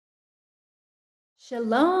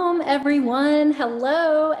Shalom, everyone.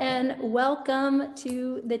 Hello, and welcome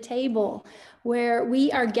to the table where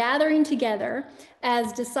we are gathering together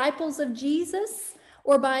as disciples of Jesus,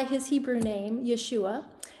 or by his Hebrew name, Yeshua.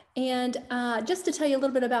 And just to tell you a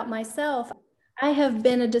little bit about myself, I have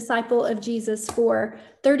been a disciple of Jesus for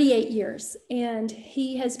 38 years, and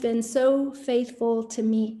he has been so faithful to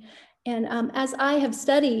me. And as I have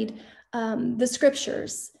studied the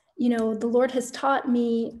scriptures, the Lord has taught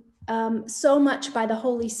me so much by the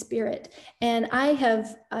Holy Spirit. And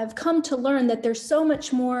I've come to learn that there's so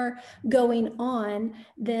much more going on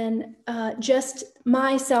than just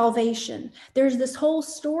my salvation. There's this whole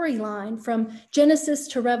storyline from Genesis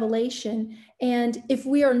to Revelation. And if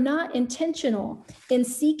we are not intentional in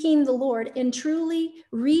seeking the Lord and truly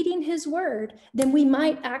reading his word, then we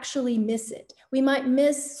might actually miss it. We might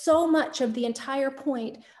miss so much of the entire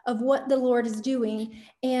point of what the Lord is doing,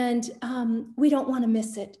 and we don't want to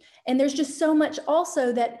miss it. And there's just so much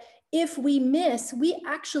also that if we miss, we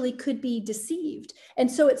actually could be deceived. And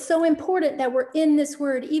so it's so important that we're in this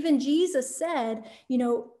word. Even Jesus said,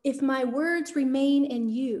 if my words remain in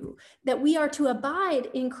you, that we are to abide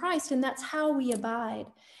in Christ, and that's how we abide.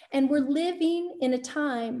 And we're living in a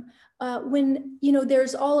time when,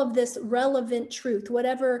 there's all of this relevant truth.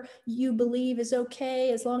 Whatever you believe is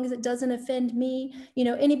okay, as long as it doesn't offend me.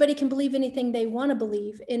 Anybody can believe anything they want to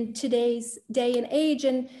believe in today's day and age.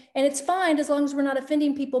 And it's fine as long as we're not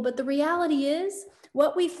offending people. But the reality is,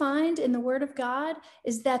 what we find in the Word of God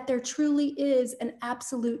is that there truly is an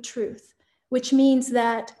absolute truth, which means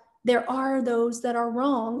that there are those that are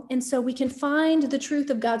wrong. And so we can find the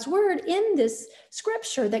truth of God's word in this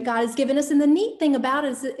scripture that God has given us. And the neat thing about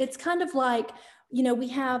it is that it's kind of like, we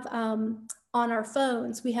have on our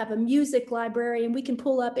phones, we have a music library, and we can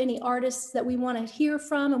pull up any artists that we want to hear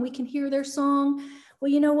from, and we can hear their song.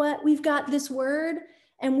 Well, you know what? We've got this word,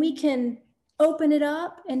 and we can open it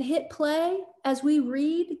up and hit play as we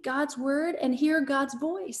read God's word and hear God's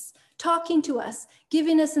voice talking to us,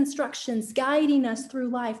 giving us instructions, guiding us through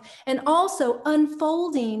life, and also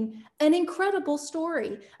unfolding an incredible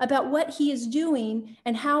story about what he is doing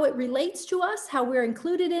and how it relates to us, how we're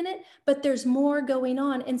included in it, but there's more going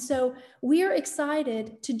on. And so we're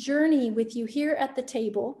excited to journey with you here at the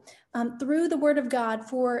table through the Word of God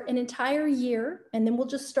for an entire year, and then we'll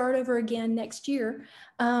just start over again next year.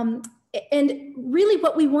 And really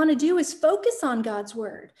what we want to do is focus on God's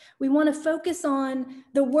word. We want to focus on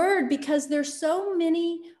the word because there's so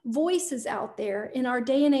many voices out there in our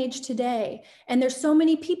day and age today. And there's so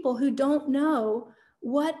many people who don't know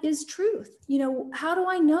what is truth. How do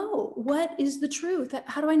I know what is the truth?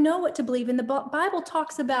 How do I know what to believe? And the Bible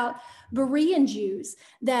talks about Berean Jews,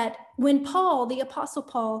 that when Paul, the Apostle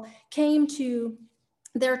Paul, came to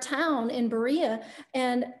their town in Berea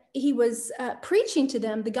and he was preaching to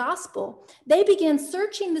them the gospel, they began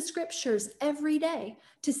searching the scriptures every day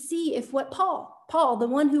to see if what Paul, the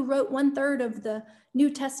one who wrote 1/3 of the New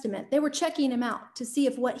Testament, they were checking him out to see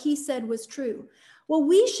if what he said was true. Well,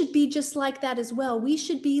 we should be just like that as well. We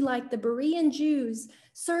should be like the Berean Jews,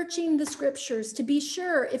 searching the scriptures to be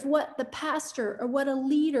sure if what the pastor or what a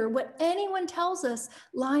leader, what anyone tells us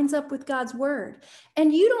lines up with God's word.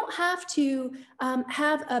 And you don't have to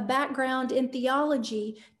have a background in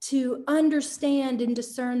theology to understand and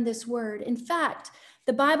discern this word. In fact,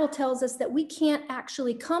 the Bible tells us that we can't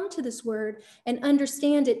actually come to this word and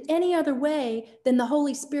understand it any other way than the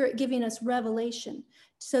Holy Spirit giving us revelation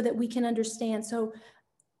so that we can understand. So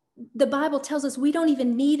the Bible tells us we don't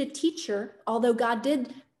even need a teacher, although God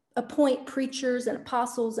did appoint preachers and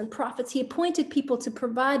apostles and prophets. He appointed people to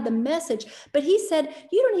provide the message, but he said,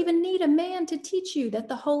 you don't even need a man to teach you, that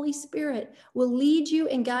the Holy Spirit will lead you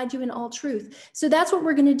and guide you in all truth. So that's what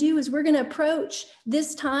we're going to do, is we're going to approach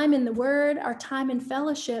this time in the word, our time in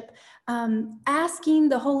fellowship, asking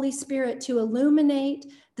the Holy Spirit to illuminate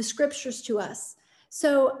the scriptures to us.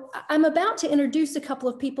 So I'm about to introduce a couple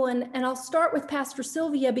of people, and I'll start with Pastor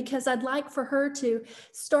Sylvia because I'd like for her to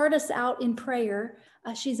start us out in prayer.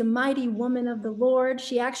 She's a mighty woman of the Lord.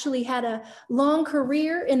 She actually had a long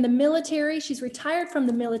career in the military. She's retired from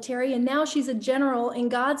the military, and now she's a general in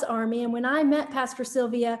God's army. And when I met Pastor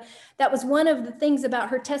Sylvia, that was one of the things about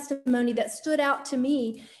her testimony that stood out to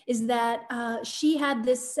me, is that she had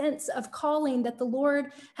this sense of calling that the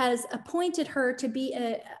Lord has appointed her to be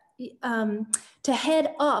to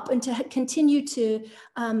head up and to continue to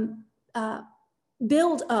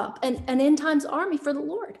build up an end times army for the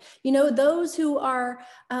Lord. Those who are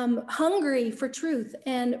hungry for truth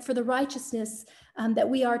and for the righteousness that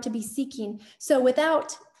we are to be seeking. So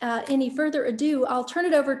without any further ado, I'll turn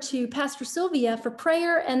it over to Pastor Sylvia for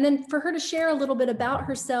prayer, and then for her to share a little bit about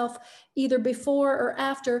herself, either before or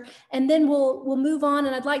after, and then we'll move on.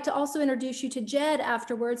 And I'd like to also introduce you to Jed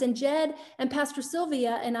afterwards. And Jed and Pastor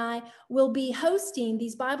Sylvia and I will be hosting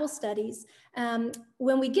these Bible studies.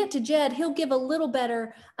 When we get to Jed, he'll give a little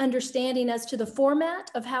better understanding as to the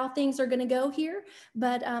format of how things are going to go here.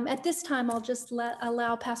 But at this time, I'll just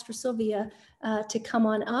allow Pastor Sylvia to come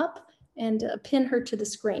on up and pin her to the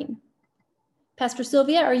screen. Pastor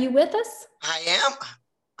Sylvia, are you with us? I am.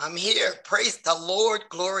 I'm here. Praise the Lord.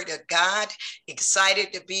 Glory to God.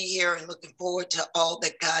 Excited to be here and looking forward to all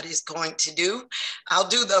that God is going to do. I'll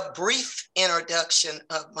do the brief introduction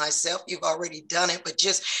of myself. You've already done it, but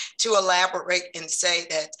just to elaborate and say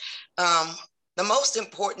that the most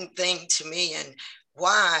important thing to me and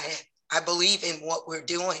why I believe in what we're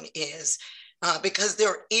doing is because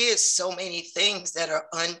there is so many things that are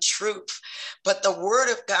untruth, but the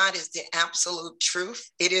word of God is the absolute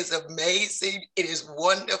truth. It is amazing. It is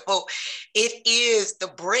wonderful. It is the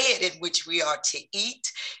bread in which we are to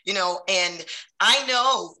eat, and I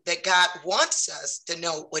know that God wants us to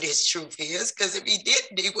know what his truth is, because if he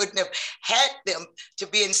didn't, he wouldn't have had them to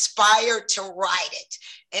be inspired to write it.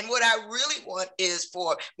 And what I really want is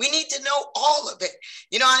we need to know all of it.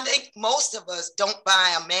 I think most of us don't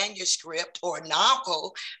buy a manuscript or a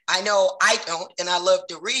novel. I know I don't, and I love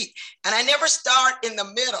to read. And I never start in the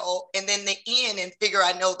middle and then the end and figure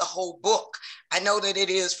I know the whole book. I know that it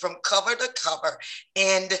is from cover to cover.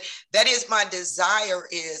 And that is my desire,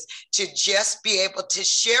 is to just be able to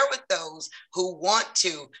share with those who want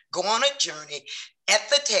to go on a journey at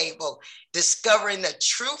the table, discovering the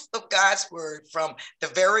truth of God's word from the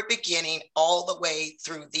very beginning all the way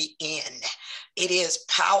through the end. It is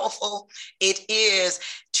powerful. It is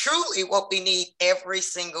truly what we need every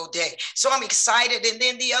single day. So I'm excited. And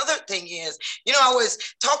then the other thing is, I was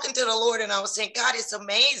talking to the Lord and I was saying, God, it's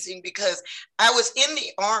amazing, because I was in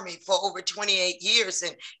the Army for over 28 years,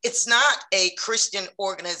 and it's not a Christian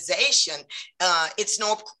organization. It's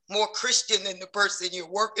no more Christian than the person you're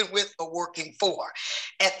working with or working for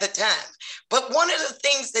at the time. But one of the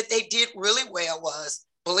things that they did really well was,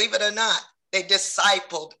 believe it or not, they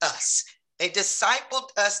discipled us. They discipled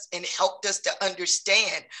us and helped us to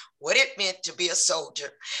understand what it meant to be a soldier.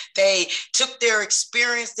 They took their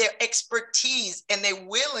experience, their expertise, and they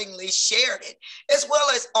willingly shared it, as well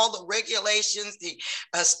as all the regulations, the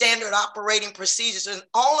standard operating procedures, and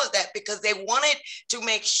all of that, because they wanted to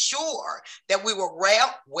make sure that we were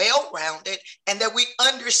well-rounded and that we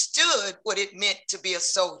understood what it meant to be a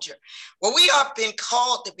soldier. Well, we have been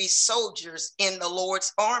called to be soldiers in the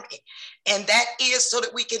Lord's army, and that is so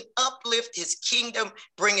that we can uplift his kingdom,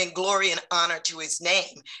 bringing glory and honor to his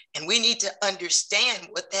name. And we need to understand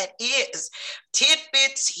what that is.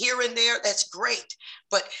 Tidbits here and there, that's great.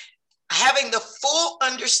 But having the full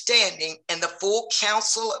understanding and the full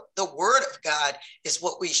counsel of the word of God is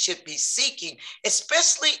what we should be seeking,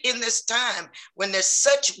 especially in this time when there's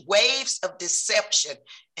such waves of deception,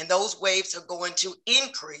 and those waves are going to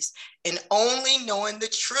increase. And only knowing the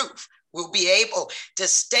truth will be able to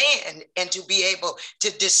stand and to be able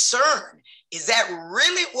to discern, is that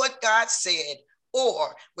really what God said?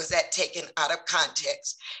 Or was that taken out of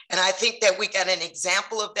context? And I think that we got an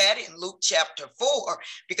example of that in Luke chapter 4,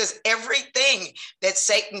 because everything that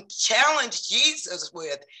Satan challenged Jesus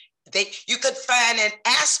with, you could find an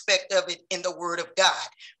aspect of it in the word of God.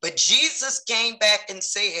 But Jesus came back and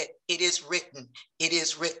said, it is written,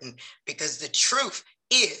 because the truth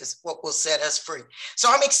is what will set us free. So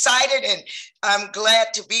I'm excited and I'm glad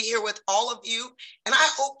to be here with all of you. And I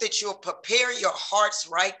hope that you'll prepare your hearts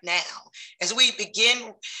right now as we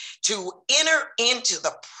begin to enter into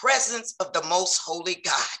the presence of the most holy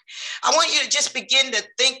God. I want you to just begin to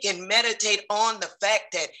think and meditate on the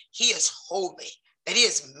fact that he is holy, that he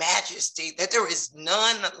is majesty, that there is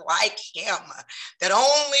none like him, that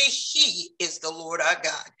only he is the Lord our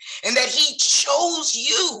God, and that he chose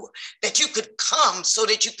you, that you could come so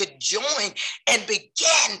that you could join and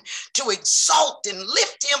begin to exalt and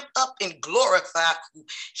lift him up and glorify who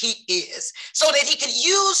he is, so that he could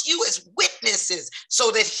use you as witnesses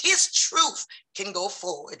so that his truth can go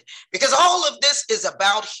forward, because all of this is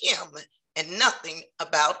about him and nothing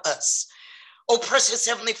about us. Oh, precious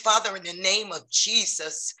Heavenly Father, in the name of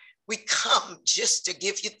Jesus, we come just to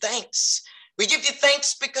give you thanks. We give you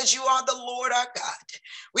thanks because you are the Lord our God.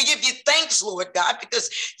 We give you thanks, Lord God, because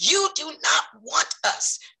you do not want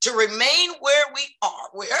us to remain where we are,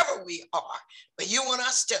 wherever we are, but you want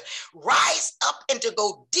us to rise up and to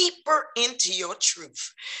go deeper into your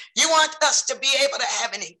truth. You want us to be able to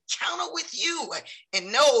have an encounter with you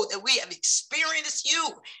and know that we have experienced you,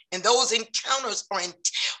 and those encounters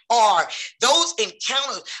are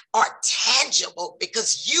tangible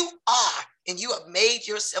because you are, and you have made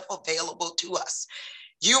yourself available to us.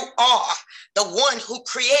 You are the one who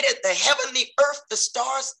created the heaven, the earth, the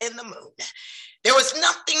stars, and the moon. There was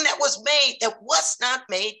nothing that was made that was not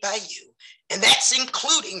made by you. And that's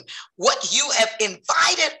including what you have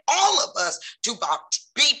invited all of us to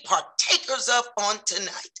be partakers of on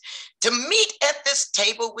tonight, to meet at this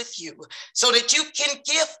table with you so that you can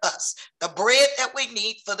give us the bread that we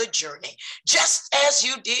need for the journey, just as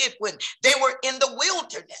you did when they were in the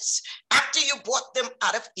wilderness after you brought them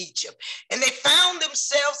out of Egypt. And they found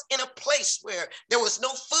themselves in a place where there was no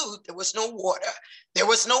food, there was no water, there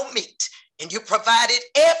was no meat. And you provided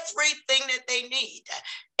everything that they need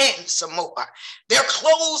and some more. Their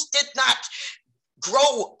clothes did not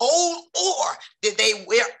grow old, or did they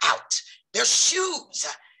wear out. Their shoes,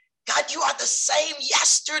 God, you are the same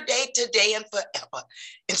yesterday, today, and forever.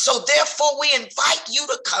 And so therefore we invite you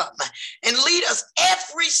to come and lead us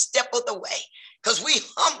every step of the way, because we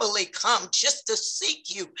humbly come just to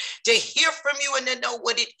seek you, to hear from you, and to know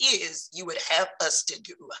what it is you would have us to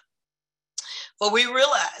do. For we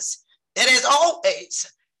realize that as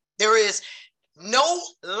always, there is no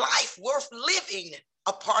life worth living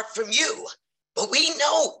apart from you. But we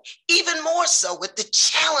know even more so with the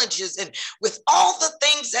challenges and with all the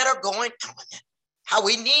things that are going on, how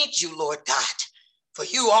we need you, Lord God. For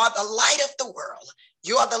you are the light of the world.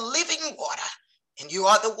 You are the living water, and you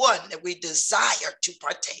are the one that we desire to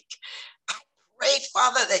partake. I pray,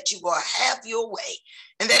 Father, that you will have your way,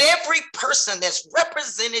 and that every person that's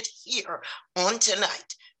represented here on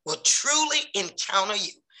tonight will truly encounter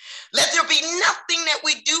you. Let there be nothing that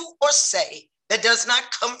we do or say that does not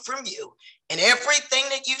come from you. And everything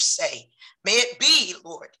that you say, may it be,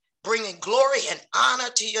 Lord, bringing glory and honor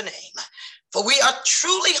to your name. For we are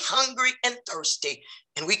truly hungry and thirsty,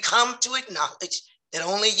 and we come to acknowledge that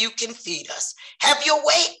only you can feed us. Have your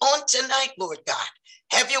way on tonight, Lord God.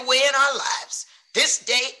 Have your way in our lives this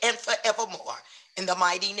day and forevermore. In the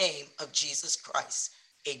mighty name of Jesus Christ,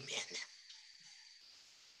 amen.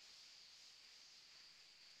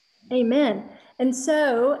 Amen. And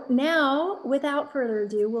so now, without further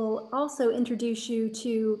ado, we'll also introduce you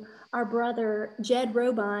to our brother, Jed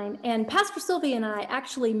Robine. And Pastor Sylvia and I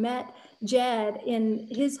actually met Jed in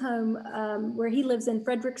his home where he lives in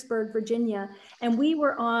Fredericksburg, Virginia. And we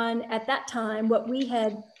were on, at that time, what we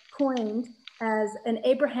had coined as an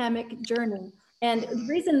Abrahamic journey. And the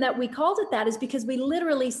reason that we called it that is because we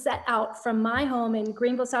literally set out from my home in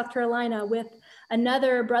Greenville, South Carolina, with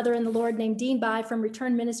another brother in the Lord named Dean Bai from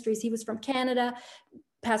Return Ministries. He was from Canada.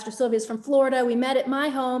 Pastor Sylvia's from Florida. We met at my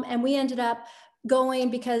home, and we ended up going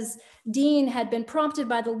because Dean had been prompted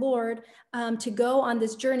by the Lord to go on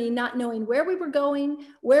this journey, not knowing where we were going,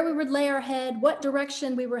 where we would lay our head, what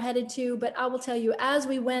direction we were headed to. But I will tell you, as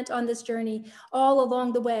we went on this journey, all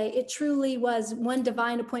along the way, it truly was one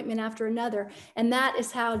divine appointment after another. And that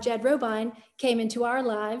is how Jed Robine came into our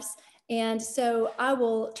lives. And so I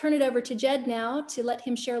will turn it over to Jed now to let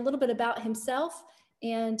him share a little bit about himself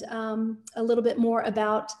and a little bit more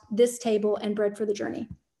about this table and Bread for the Journey.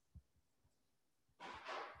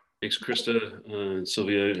 Thanks, Krista,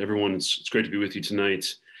 Sylvia, everyone. It's great to be with you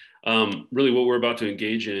tonight. Really what we're about to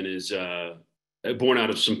engage in is born out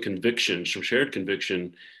of some conviction, some shared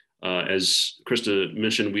conviction. As Krista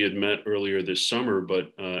mentioned, we had met earlier this summer,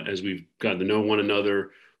 but as we've gotten to know one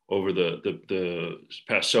another over the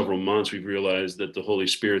past several months, we've realized that the Holy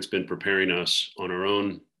Spirit's been preparing us on our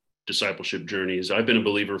own discipleship journeys. I've been a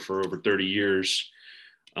believer for over 30 years.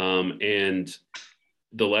 And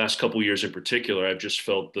the last couple of years in particular, I've just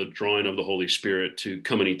felt the drawing of the Holy Spirit to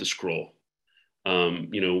come and eat the scroll.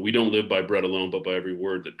 We don't live by bread alone, but by every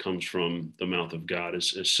word that comes from the mouth of God,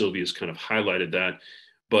 as Sylvia's kind of highlighted that.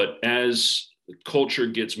 But as culture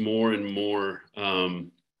gets more and more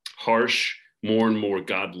harsh, more and more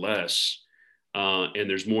godless, and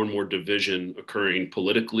there's more and more division occurring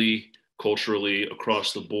politically, culturally,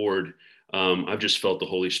 across the board, I've just felt the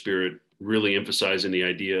Holy Spirit really emphasizing the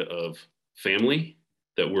idea of family,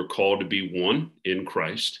 that we're called to be one in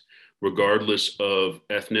Christ, regardless of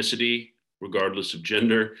ethnicity, regardless of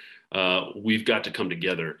gender. We've got to come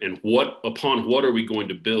together. And upon what are we going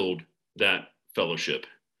to build that fellowship?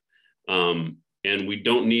 And we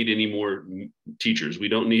don't need any more teachers. We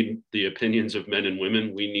don't need the opinions of men and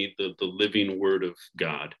women. We need the living word of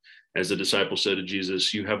God. As the disciple said to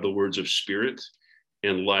Jesus, you have the words of spirit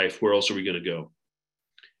and life. Where else are we going to go?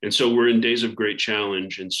 And so we're in days of great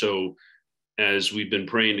challenge. And so as we've been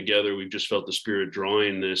praying together, we've just felt the Spirit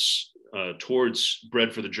drawing this towards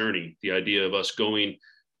bread for the journey, the idea of us going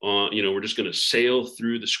on, we're just going to sail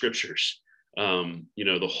through the scriptures,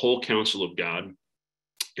 the whole counsel of God.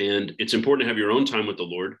 And it's important to have your own time with the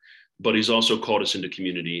Lord, but he's also called us into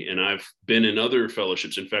community. And I've been in other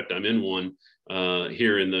fellowships. In fact, I'm in one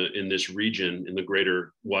here in this region, in the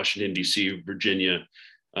greater Washington, D.C., Virginia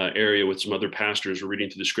area with some other pastors. We're reading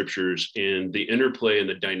through the scriptures, and the interplay and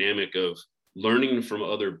the dynamic of learning from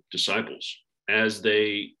other disciples as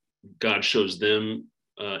God shows them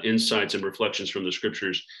insights and reflections from the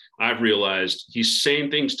scriptures. I've realized he's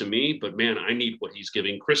saying things to me, but man, I need what he's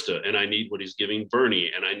giving Krista, and I need what he's giving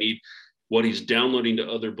Bernie, and I need what he's downloading to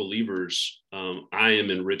other believers. I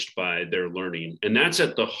am enriched by their learning. And that's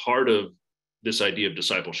at the heart of this idea of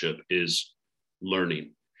discipleship, is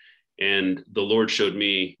learning. And the Lord showed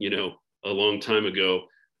me, a long time ago,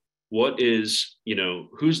 who's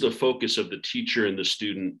the focus of the teacher and the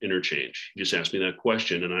student interchange? He just asked me that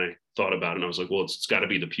question, and I thought about it, and I was like, well, it's got to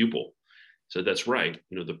be the pupil. So that's right.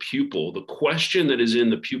 The pupil, the question that is in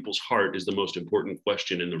the pupil's heart is the most important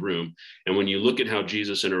question in the room. And when you look at how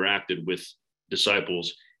Jesus interacted with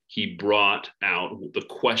disciples, he brought out the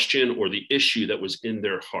question or the issue that was in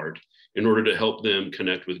their heart in order to help them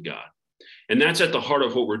connect with God. And that's at the heart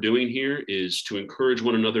of what we're doing here, is to encourage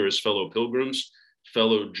one another as fellow pilgrims,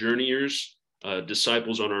 fellow journeyers,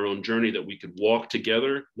 disciples on our own journey, that we could walk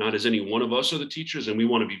together, not as any one of us are the teachers. And we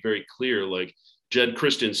want to be very clear, like Jed,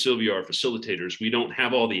 Kristen, Sylvia are facilitators. We don't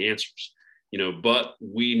have all the answers, but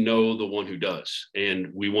we know the one who does.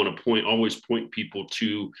 And we want to always point people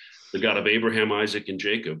to the God of Abraham, Isaac, and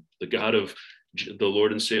Jacob, the God of the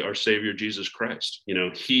Lord and our Savior, Jesus Christ.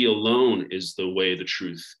 He alone is the way, the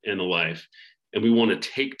truth, and the life. And we want to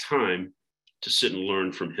take time to sit and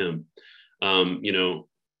learn from him.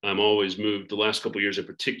 I'm always moved, the last couple of years in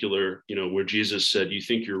particular, where Jesus said, you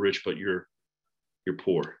think you're rich, but you're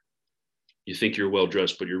poor. You think you're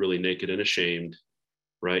well-dressed, but you're really naked and ashamed,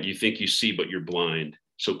 right? You think you see, but you're blind.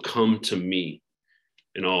 So come to me,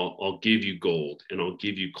 and I'll give you gold, and I'll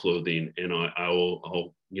give you clothing, and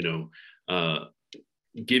I'll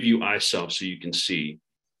give you eye salve so you can see.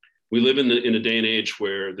 We live in a day and age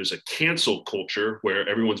where there's a cancel culture where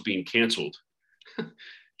everyone's being canceled.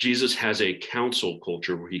 Jesus has a counsel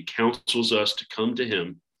culture where he counsels us to come to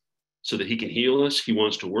him so that he can heal us. He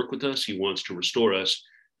wants to work with us. He wants to restore us.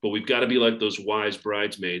 But we've got to be like those wise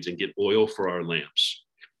bridesmaids and get oil for our lamps.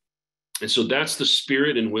 And so that's the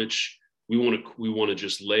spirit in which we want to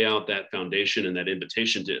just lay out that foundation and that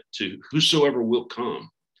invitation to whosoever will come,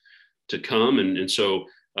 to come. And so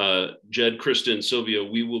Jed, Kristen, Sylvia,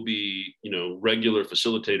 we will be, regular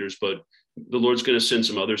facilitators, but the Lord's going to send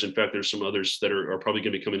some others. In fact, there's some others that are probably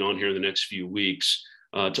going to be coming on here in the next few weeks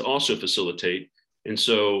to also facilitate. And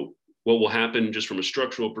so what will happen, just from a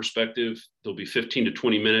structural perspective, there'll be 15 to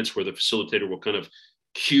 20 minutes where the facilitator will kind of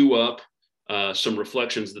queue up some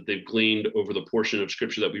reflections that they've gleaned over the portion of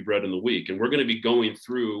scripture that we've read in the week. And we're going to be going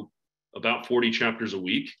through about 40 chapters a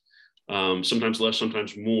week, sometimes less,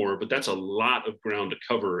 sometimes more, but that's a lot of ground to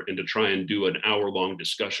cover and to try and do an hour-long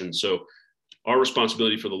discussion. So our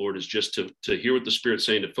responsibility for the Lord is just to hear what the Spirit's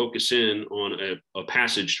saying, to focus in on a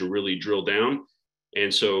passage to really drill down.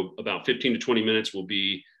 And so about 15 to 20 minutes will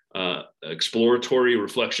be exploratory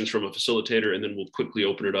reflections from a facilitator, and then we'll quickly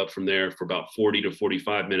open it up from there for about 40 to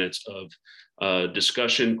 45 minutes of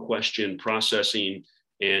discussion, question, processing,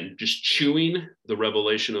 and just chewing the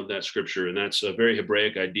revelation of that scripture. And that's a very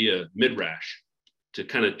Hebraic idea, midrash, to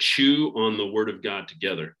kind of chew on the word of God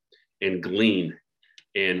together and glean.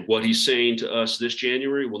 And what he's saying to us this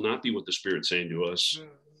January will not be what the Spirit's saying to us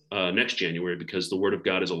next January, because the word of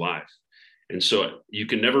God is alive. And so you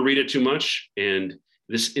can never read it too much. And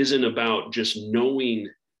this isn't about just knowing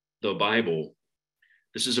the Bible.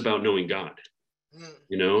 This is about knowing God,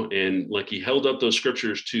 and like he held up those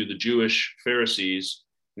scriptures to the Jewish Pharisees,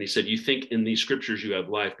 and he said, you think in these scriptures you have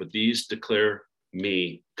life, but these declare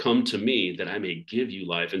me, come to me that I may give you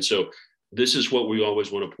life. And so this is what we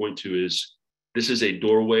always want to point to, is this is a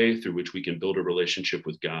doorway through which we can build a relationship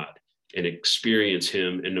with God and experience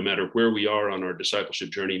him. And no matter where we are on our discipleship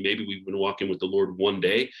journey, maybe we've been walking with the Lord one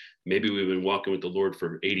day, maybe we've been walking with the Lord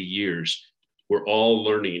for 80 years. We're all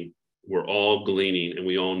learning, we're all gleaning, and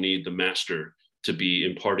we all need the master to be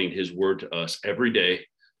imparting his word to us every day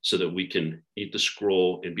so that we can eat the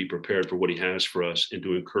scroll and be prepared for what he has for us, and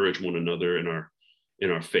to encourage one another in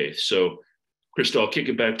our faith. So Krista, I'll kick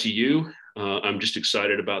it back to you. I'm just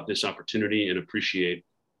excited about this opportunity and appreciate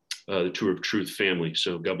the Tour of Truth family.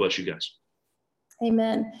 So God bless you guys.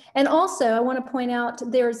 Amen. And also, I want to point out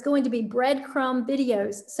there's going to be breadcrumb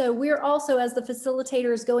videos. So we're also, as the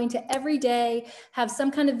facilitators, going to every day have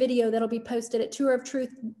some kind of video that'll be posted at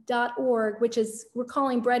touroftruth.org, which is, we're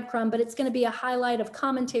calling breadcrumb, but it's going to be a highlight of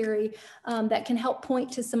commentary that can help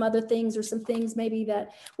point to some other things, or some things maybe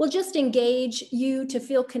that will just engage you to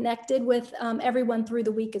feel connected with everyone through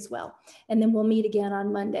the week as well. And then we'll meet again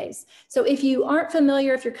on Mondays. So if you aren't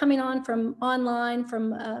familiar, if you're coming on from online,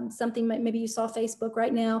 from something maybe you saw Facebook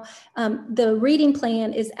right now, the reading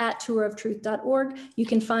plan is at touroftruth.org. You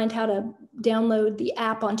can find how to download the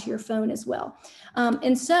app onto your phone as well.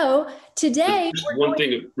 And so today, just one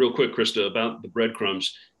thing real quick, Krista, about the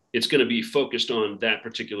breadcrumbs. It's going to be focused on that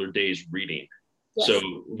particular day's reading. Yes.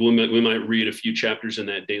 So we might read a few chapters in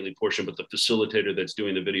that daily portion, but the facilitator that's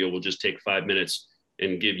doing the video will just take 5 minutes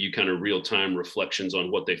and give you kind of real-time reflections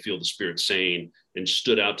on what they feel the Spirit's saying and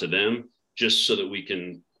stood out to them, just so that we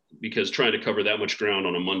can, because trying to cover that much ground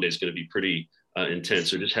on a Monday is going to be pretty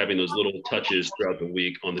intense. So just having those little touches throughout the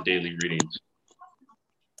week on the daily readings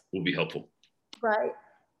will be helpful. Right.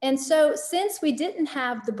 And so since we didn't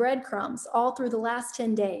have the breadcrumbs all through the last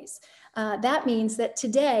 10 days, that means that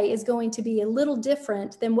today is going to be a little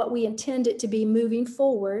different than what we intend it to be moving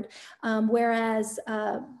forward. Whereas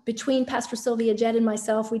between Pastor Sylvia, Jed, and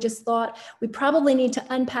myself, we just thought we probably need to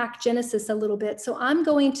unpack Genesis a little bit. So I'm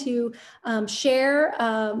going to share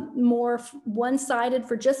more one-sided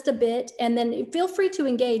for just a bit, and then feel free to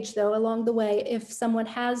engage, though, along the way if someone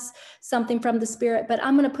has something from the Spirit. But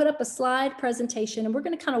I'm going to put up a slide presentation, and we're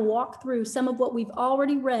going to kind of walk through some of what we've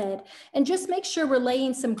already read and just make sure we're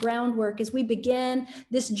laying some groundwork as we begin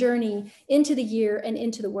this journey into the year and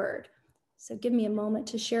into the Word. So give me a moment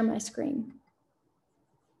to share my screen.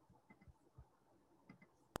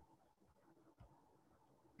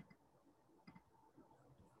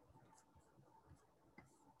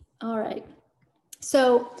 All right.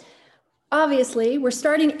 So obviously, we're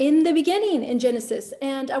starting in the beginning in Genesis,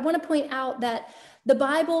 and I want to point out that the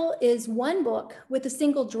Bible is one book with a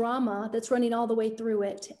single drama that's running all the way through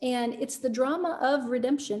it. And it's the drama of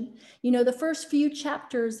redemption. You know, the first few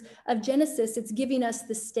chapters of Genesis, it's giving us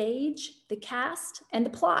the stage, the cast, and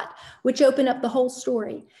the plot, which open up the whole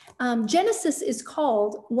story. Genesis is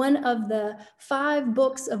called one of the 5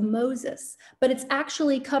 books of Moses, but it's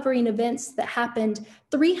actually covering events that happened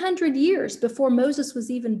 300 years before Moses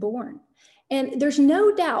was even born. And there's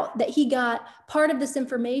no doubt that he got part of this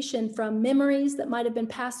information from memories that might have been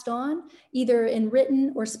passed on, either in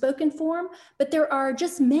written or spoken form. But there are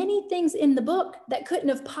just many things in the book that couldn't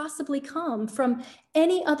have possibly come from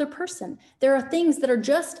any other person. There are things that are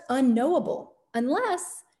just unknowable,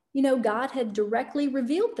 unless, you know, God had directly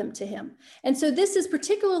revealed them to him. And so this is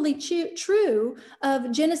particularly true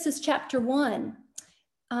of Genesis chapter 1.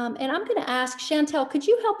 And I'm going to ask Chantel, could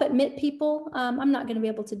you help admit people? I'm not going to be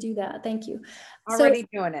able to do that. Thank you. Already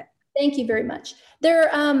doing it. Thank you very much. There,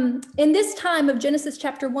 in this time of Genesis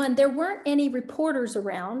chapter 1, there weren't any reporters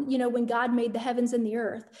around, you know, when God made the heavens and the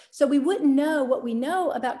earth. So we wouldn't know what we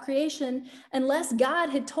know about creation unless God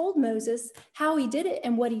had told Moses how he did it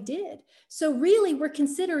and what he did. So really, we're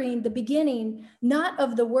considering the beginning, not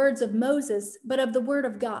of the words of Moses, but of the word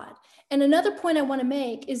of God. And another point I want to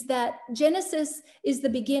make is that Genesis is the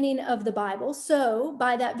beginning of the Bible. So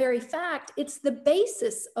by that very fact, it's the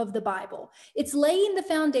basis of the Bible. It's laying the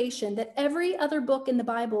foundation that every other book in the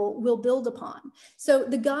Bible will build upon. So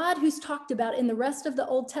the God who's talked about in the rest of the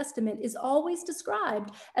Old Testament is always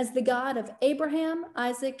described as the God of Abraham,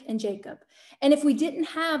 Isaac, and Jacob. And if we didn't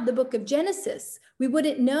have the book of Genesis, we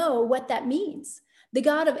wouldn't know what that means. The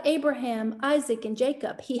God of Abraham, Isaac, and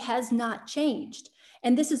Jacob, he has not changed.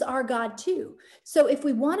 And this is our God too. So if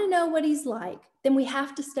we want to know what he's like, then we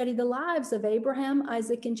have to study the lives of Abraham,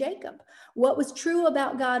 Isaac, and Jacob. What was true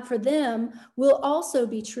about God for them will also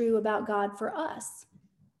be true about God for us.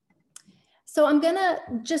 So I'm going to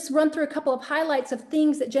just run through a couple of highlights of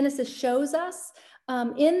things that Genesis shows us.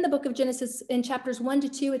 In the book of Genesis, in chapters 1 to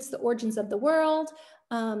 2, it's the origins of the world.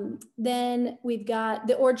 Then we've got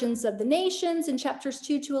the origins of the nations in chapters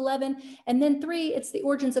 2 to 11. And then 3, it's the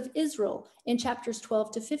origins of Israel in chapters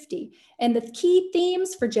 12 to 50. And the key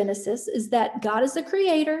themes for Genesis is that God is the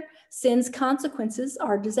creator, sin's consequences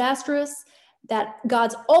are disastrous, that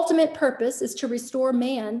God's ultimate purpose is to restore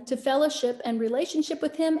man to fellowship and relationship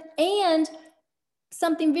with him, and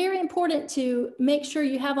something very important to make sure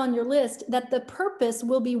you have on your list, that the purpose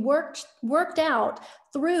will be worked out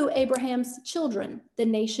through Abraham's children, the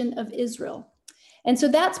nation of Israel. And so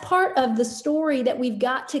that's part of the story that we've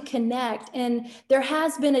got to connect. And there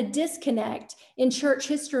has been a disconnect in church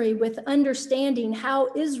history with understanding how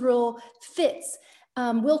Israel fits.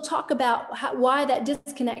 We'll talk about why that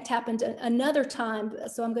disconnect happened another time.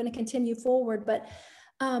 So I'm going to continue forward. But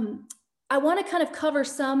I want to kind of cover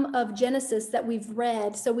some of Genesis that we've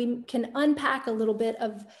read so we can unpack a little bit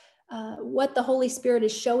of what the Holy Spirit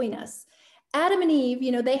is showing us. Adam and Eve,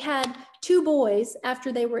 you know, they had two boys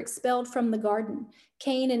after they were expelled from the garden,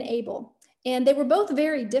 Cain and Abel, and they were both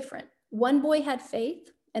very different. One boy had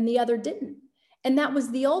faith and the other didn't. And that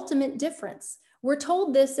was the ultimate difference. We're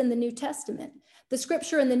told this in the New Testament. The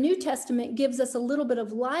scripture in the New Testament gives us a little bit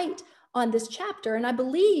of light on this chapter. And I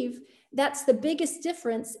believe that's the biggest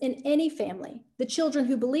difference in any family, the children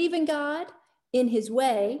who believe in God, in his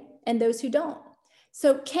way, and those who don't.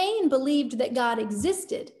 So Cain believed that God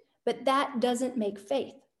existed, but that doesn't make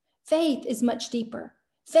faith. Faith is much deeper.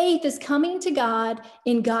 Faith is coming to God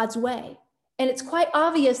in God's way. And it's quite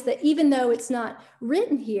obvious that even though it's not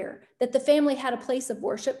written here, that the family had a place of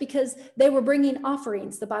worship because they were bringing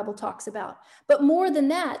offerings, the Bible talks about. But more than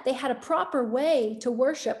that, they had a proper way to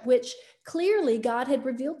worship, which clearly God had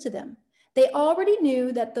revealed to them. They already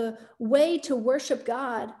knew that the way to worship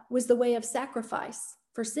God was the way of sacrifice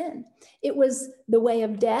for sin. It was the way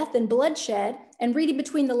of death and bloodshed. And reading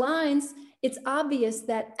between the lines, it's obvious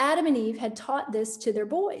that Adam and Eve had taught this to their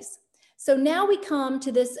boys. So now we come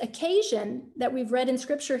to this occasion that we've read in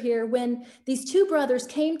scripture here when these two brothers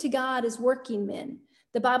came to God as working men.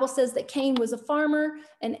 The Bible says that Cain was a farmer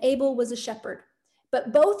and Abel was a shepherd.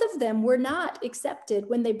 But both of them were not accepted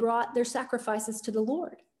when they brought their sacrifices to the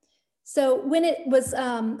Lord. So when it was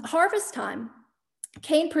harvest time,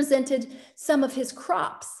 Cain presented some of his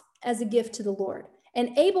crops as a gift to the Lord.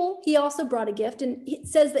 And Abel, he also brought a gift, and it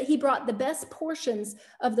says that he brought the best portions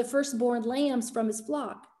of the firstborn lambs from his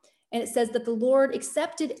flock. And it says that the Lord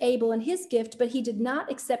accepted Abel and his gift, but he did not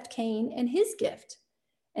accept Cain and his gift.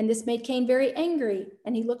 And this made Cain very angry,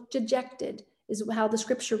 and he looked dejected, is how the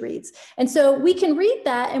scripture reads. And so we can read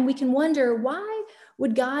that and we can wonder, why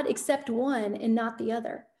would God accept one and not the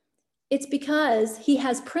other? It's because he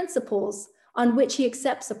has principles on which he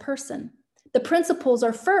accepts a person. The principles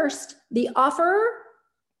are, first, the offeror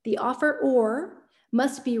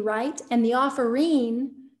must be right, and the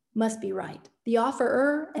offering must be right. The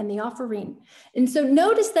offerer and the offering. And so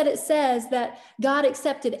notice that it says that God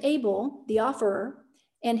accepted Abel, the offerer,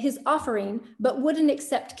 and his offering, but wouldn't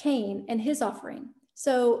accept Cain and his offering.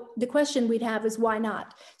 So the question we'd have is, why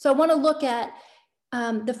not? So I want to look at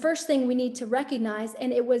the first thing we need to recognize,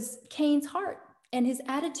 and it was Cain's heart and his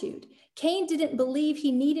attitude. Cain didn't believe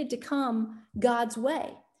he needed to come God's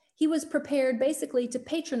way. He was prepared basically to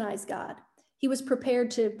patronize God. He was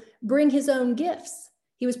prepared to bring his own gifts.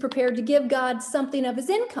 He was prepared to give God something of his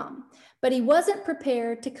income, but he wasn't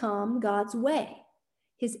prepared to come God's way.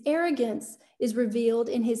 His arrogance is revealed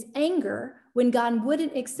in his anger when God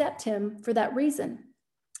wouldn't accept him for that reason.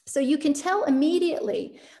 So you can tell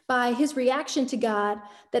immediately by his reaction to God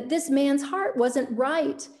that this man's heart wasn't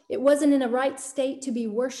right. It wasn't in a right state to be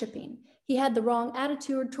worshiping. He had the wrong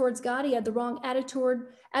attitude towards God. He had the wrong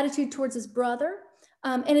attitude towards his brother.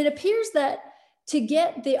 And it appears that to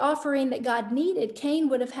get the offering that God needed, Cain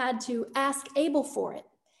would have had to ask Abel for it.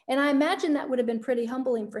 And I imagine that would have been pretty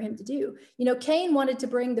humbling for him to do. You know, Cain wanted to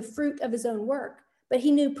bring the fruit of his own work, but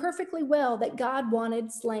he knew perfectly well that God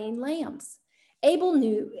wanted slain lambs. Abel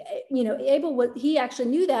knew, he actually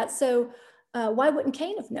knew that. So why wouldn't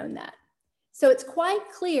Cain have known that? So it's quite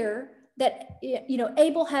clear that,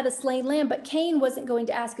 Abel had a slain lamb, but Cain wasn't going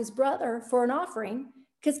to ask his brother for an offering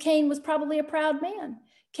because Cain was probably a proud man.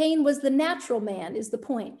 Cain was the natural man, is the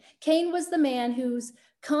point. Cain was the man who's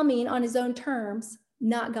coming on his own terms,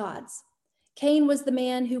 not God's. Cain was the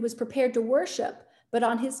man who was prepared to worship, but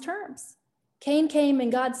on his terms. Cain came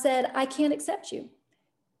and God said, I can't accept you.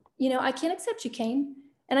 I can't accept you, Cain,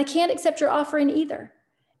 and I can't accept your offering either.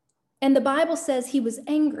 And the Bible says he was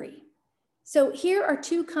angry. So here are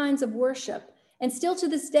two kinds of worship. And still to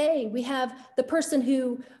this day, we have the person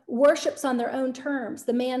who worships on their own terms,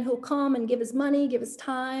 the man who'll come and give his money, give his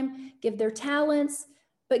time, give their talents,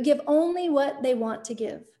 but give only what they want to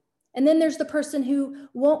give. And then there's the person who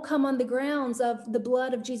won't come on the grounds of the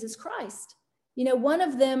blood of Jesus Christ. One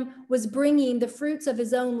of them was bringing the fruits of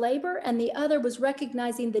his own labor, and the other was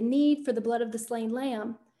recognizing the need for the blood of the slain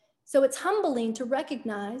lamb. So it's humbling to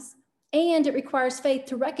recognize, and it requires faith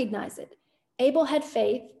to recognize it. Abel had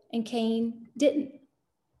faith, and Cain didn't.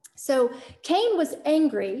 So Cain was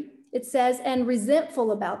angry, it says, and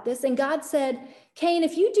resentful about this. And God said, Cain,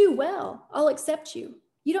 if you do well, I'll accept you.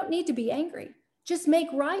 You don't need to be angry. Just make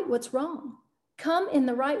right what's wrong. Come in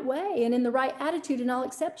the right way and in the right attitude, and I'll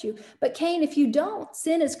accept you. But Cain, if you don't,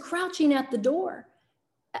 sin is crouching at the door.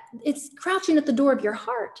 It's crouching at the door of your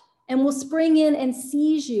heart and will spring in and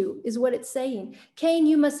seize you, is what it's saying. Cain,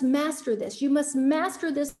 you must master this. You must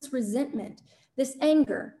master this resentment, this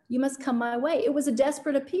anger. You must come my way. It was a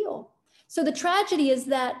desperate appeal. So the tragedy is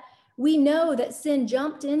that we know that sin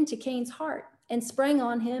jumped into Cain's heart and sprang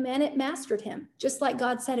on him, and it mastered him, just like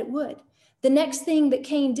God said it would. The next thing that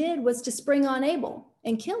Cain did was to spring on Abel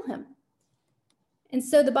and kill him. And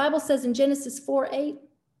so the Bible says in Genesis 4:8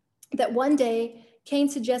 that one day Cain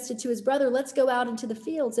suggested to his brother, let's go out into the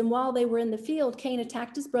fields. And while they were in the field, Cain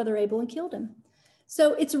attacked his brother Abel and killed him.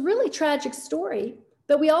 So it's a really tragic story,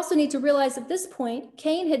 but we also need to realize at this point,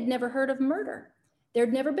 Cain had never heard of murder.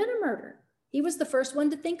 There'd never been a murder. He was the first one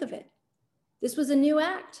to think of it. This was a new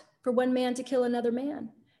act for one man to kill another man.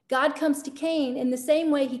 God comes to Cain in the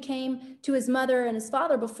same way he came to his mother and his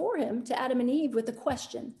father before him, to Adam and Eve, with a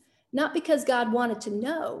question. Not because God wanted to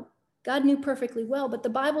know. God knew perfectly well, but the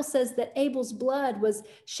Bible says that Abel's blood was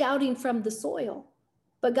shouting from the soil.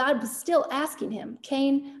 But God was still asking him,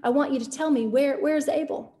 Cain, I want you to tell me, where's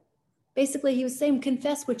Abel? Basically, he was saying,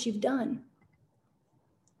 confess what you've done.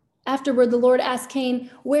 Afterward, the Lord asked Cain,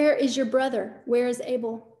 where is your brother? Where is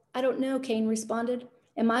Abel? I don't know, Cain responded.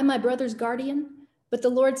 Am I my brother's guardian? But the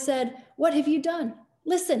Lord said, what have you done?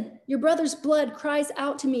 Listen, your brother's blood cries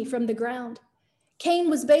out to me from the ground. Cain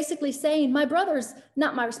was basically saying, my brother's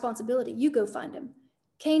not my responsibility. You go find him.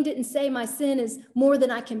 Cain didn't say my sin is more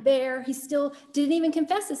than I can bear. He still didn't even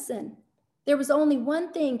confess his sin. There was only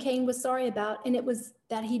one thing Cain was sorry about, and it was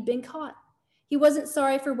that he'd been caught. He wasn't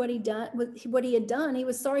sorry for what he had done. He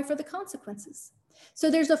was sorry for the consequences. So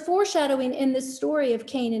there's a foreshadowing in this story of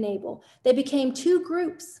Cain and Abel. They became two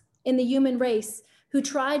groups in the human race who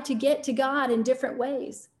tried to get to God in different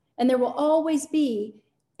ways. And there will always be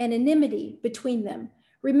an enmity between them.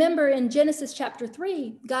 Remember in Genesis chapter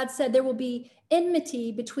 3, God said there will be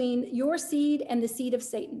enmity between your seed and the seed of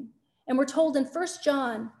Satan. And we're told in 1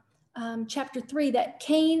 John chapter 3 that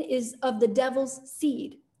Cain is of the devil's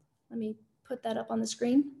seed. Let me put that up on the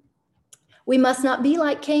screen. We must not be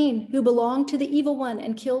like Cain, who belonged to the evil one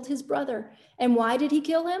and killed his brother. And why did he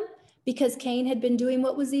kill him? Because Cain had been doing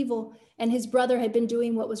what was evil and his brother had been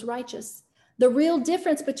doing what was righteous. The real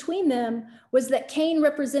difference between them was that Cain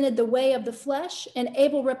represented the way of the flesh and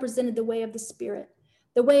Abel represented the way of the spirit,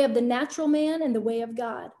 the way of the natural man and the way of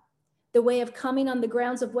God, the way of coming on the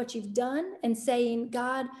grounds of what you've done and saying,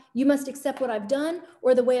 God, you must accept what I've done,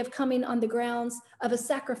 or the way of coming on the grounds of a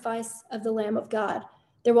sacrifice of the Lamb of God.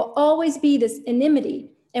 There will always be this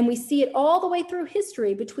enmity, and we see it all the way through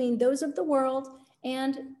history between those of the world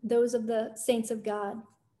and those of the saints of God.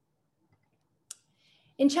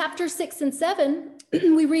 In chapters 6 and 7,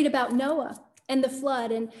 we read about Noah and the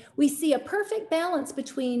flood, and we see a perfect balance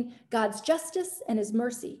between God's justice and his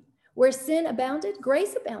mercy. Where sin abounded,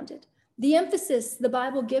 grace abounded. The emphasis the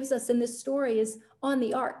Bible gives us in this story is on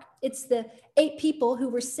the ark. It's the 8 people who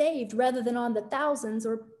were saved rather than on the thousands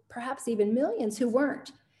or perhaps even millions who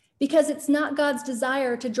weren't. Because it's not God's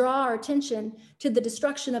desire to draw our attention to the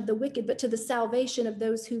destruction of the wicked, but to the salvation of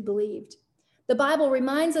those who believed. The Bible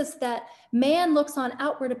reminds us that man looks on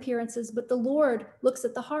outward appearances, but the Lord looks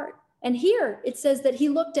at the heart. And here it says that he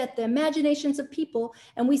looked at the imaginations of people,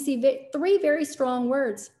 and we see 3 very strong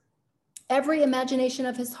words. Every imagination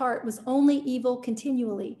of his heart was only evil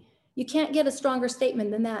continually. You can't get a stronger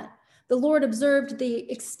statement than that. The Lord observed the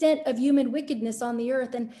extent of human wickedness on the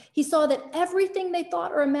earth, and he saw that everything they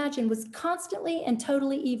thought or imagined was constantly and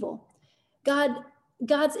totally evil.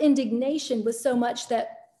 God's indignation was so much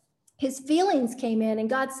that his feelings came in, and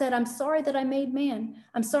God said, I'm sorry that I made man.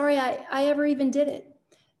 I'm sorry I ever even did it.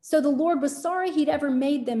 So the Lord was sorry he'd ever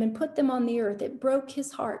made them and put them on the earth. It broke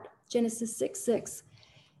his heart. Genesis 6:6.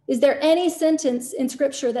 Is there any sentence in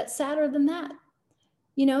scripture that's sadder than that?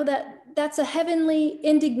 You know, that's a heavenly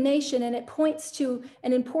indignation, and it points to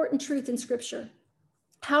an important truth in scripture.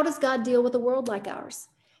 How does God deal with a world like ours?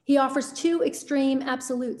 He offers 2 extreme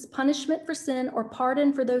absolutes, punishment for sin or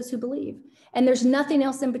pardon for those who believe. And there's nothing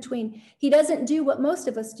else in between. He doesn't do what most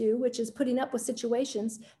of us do, which is putting up with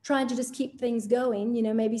situations, trying to just keep things going, you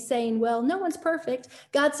know, maybe saying, well, no one's perfect.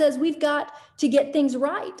 God says we've got to get things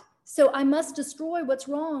right. So I must destroy what's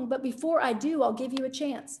wrong. But before I do, I'll give you a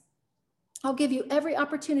chance. I'll give you every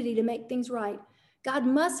opportunity to make things right. God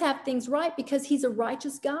must have things right because he's a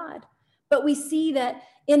righteous God. But we see that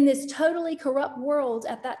in this totally corrupt world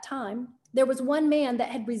at that time, there was one man that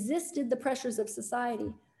had resisted the pressures of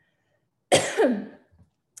society.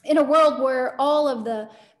 In a world where all of the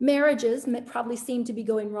marriages probably seemed to be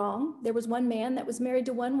going wrong, there was one man that was married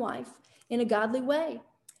to one wife in a godly way.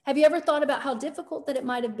 Have you ever thought about how difficult that it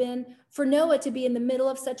might have been for Noah to be in the middle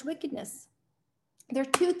of such wickedness? There are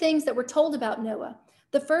two things that we're told about Noah.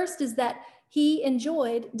 The first is that he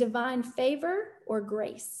enjoyed divine favor or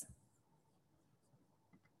grace.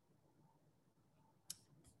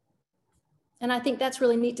 And I think that's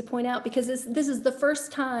really neat to point out, because this is the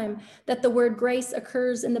first time that the word grace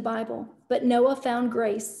occurs in the Bible. But Noah found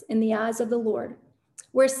grace in the eyes of the Lord.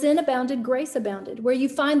 Where sin abounded, grace abounded. Where you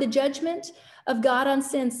find the judgment of God on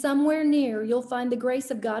sin somewhere near, you'll find the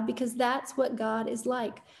grace of God, because that's what God is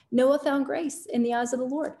like. Noah found grace in the eyes of the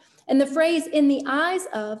Lord. And the phrase "in the eyes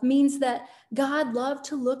of" means that God loved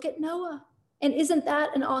to look at Noah. And isn't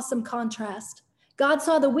that an awesome contrast? God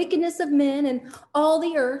saw the wickedness of men and all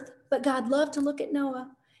the earth, but God loved to look at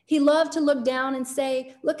Noah. He loved to look down and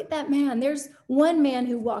say, look at that man. There's one man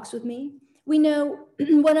who walks with me. We know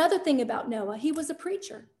one other thing about Noah. He was a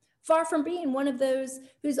preacher, far from being one of those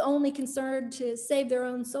who's only concerned to save their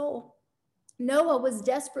own soul. Noah was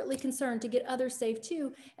desperately concerned to get others saved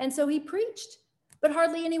too, and so he preached. But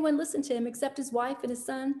hardly anyone listened to him except his wife and his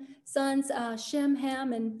sons, Shem,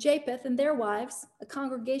 Ham, and Japheth, and their wives, a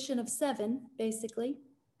congregation of 7, basically.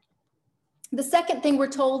 The second thing we're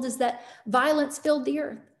told is that violence filled the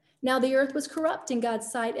earth. Now the earth was corrupt in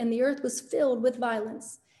God's sight, and the earth was filled with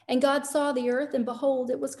violence. And God saw the earth, and behold,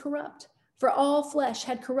 it was corrupt. For all flesh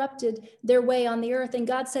had corrupted their way on the earth. And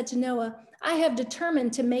God said to Noah, I have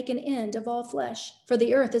determined to make an end of all flesh, for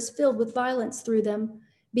the earth is filled with violence through them.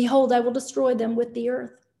 Behold, I will destroy them with the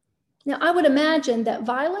earth. Now, I would imagine that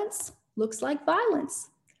violence looks like violence.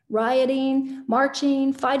 Rioting,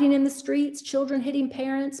 marching, fighting in the streets, children hitting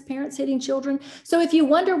parents, parents hitting children. So if you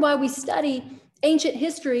wonder why we study ancient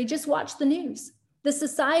history, just watch the news. The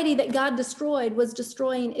society that God destroyed was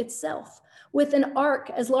destroying itself. With an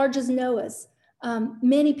ark as large as Noah's,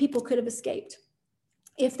 many people could have escaped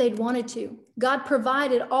if they'd wanted to. God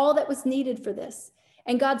provided all that was needed for this.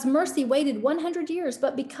 And God's mercy waited 100 years,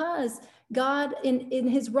 but because God, in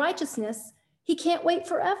his righteousness, he can't wait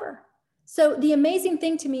forever. So the amazing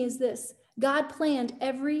thing to me is this: God planned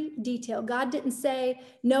every detail. God didn't say,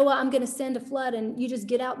 Noah, I'm going to send a flood and you just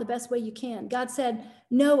get out the best way you can. God said,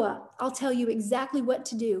 Noah, I'll tell you exactly what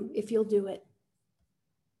to do if you'll do it.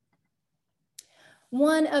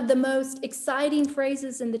 One of the most exciting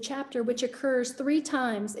phrases in the chapter, which occurs 3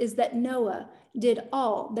 times, is that Noah did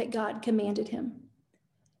all that God commanded him.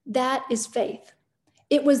 That is faith.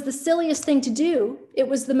 It was the silliest thing to do. It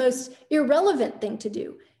was the most irrelevant thing to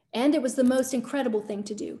do. And it was the most incredible thing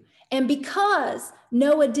to do. And because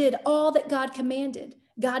Noah did all that God commanded,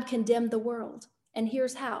 God condemned the world. And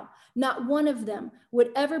here's how. Not one of them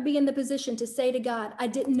would ever be in the position to say to God, I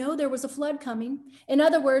didn't know there was a flood coming. In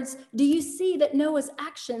other words, do you see that Noah's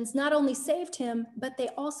actions not only saved him, but they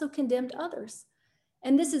also condemned others?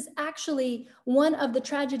 And this is actually one of the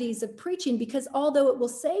tragedies of preaching, because although it will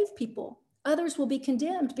save people, others will be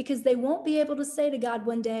condemned because they won't be able to say to God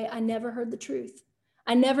one day, I never heard the truth.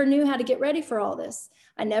 I never knew how to get ready for all this.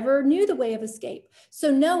 I never knew the way of escape. So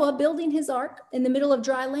Noah, building his ark in the middle of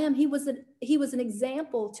dry land, he was an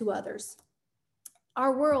example to others.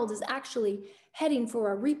 Our world is actually heading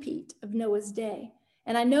for a repeat of Noah's day.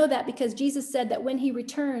 And I know that because Jesus said that when he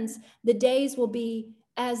returns, the days will be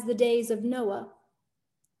as the days of Noah.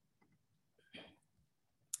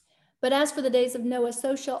 But as for the days of Noah,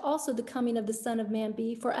 so shall also the coming of the Son of Man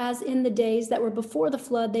be. For as in the days that were before the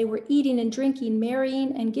flood, they were eating and drinking,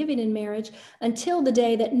 marrying and giving in marriage, until the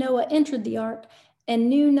day that Noah entered the ark, and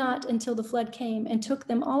knew not until the flood came and took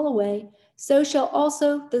them all away, so shall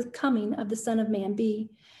also the coming of the Son of Man be.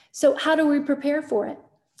 So how do we prepare for it?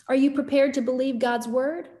 Are you prepared to believe God's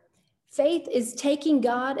word? Faith is taking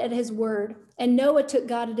God at his word, and Noah took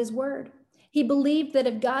God at his word. He believed that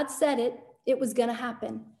if God said it, it was going to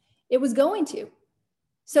happen. It was going to.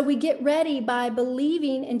 So we get ready by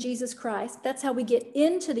believing in Jesus Christ. That's how we get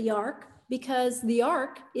into the ark, because the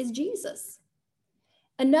ark is Jesus.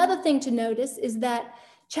 Another thing to notice is that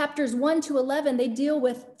chapters 1 to 11, they deal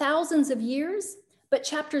with thousands of years, but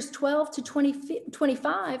chapters 12 to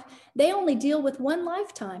 25, they only deal with one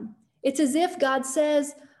lifetime. It's as if God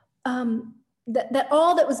says that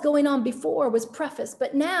all that was going on before was preface,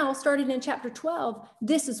 but now, starting in chapter 12,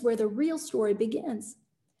 this is where the real story begins.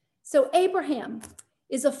 So Abraham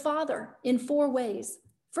is a father in 4 ways.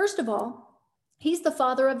 First of all, he's the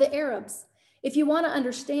father of the Arabs. If you want to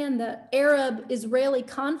understand the Arab-Israeli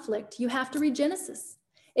conflict, you have to read Genesis.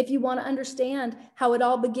 If you want to understand how it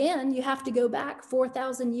all began, you have to go back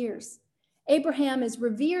 4,000 years. Abraham is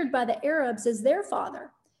revered by the Arabs as their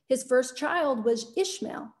father. His first child was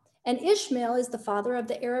Ishmael, and Ishmael is the father of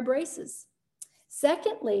the Arab races.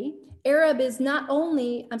 Secondly, Abraham is not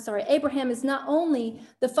only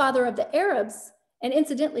the father of the Arabs and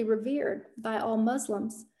incidentally revered by all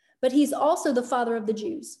Muslims, but he's also the father of the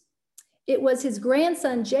Jews. It was his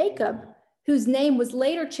grandson, Jacob, whose name was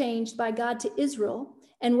later changed by God to Israel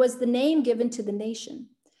and was the name given to the nation.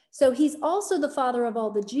 So he's also the father of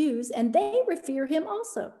all the Jews, and they revere him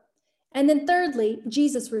also. And then thirdly,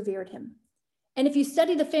 Jesus revered him. And if you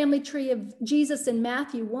study the family tree of Jesus in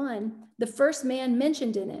Matthew 1, the first man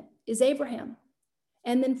mentioned in it is Abraham.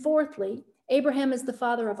 And then fourthly, Abraham is the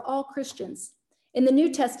father of all Christians. In the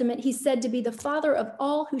New Testament, he's said to be the father of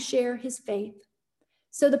all who share his faith.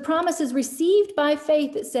 So the promise is received by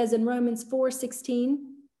faith, it says in Romans 4:16.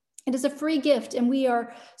 It is a free gift, and we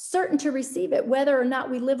are certain to receive it, whether or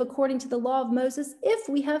not we live according to the law of Moses, if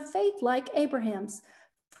we have faith like Abraham's.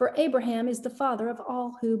 For Abraham is the father of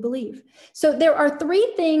all who believe. So there are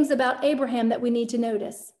three things about Abraham that we need to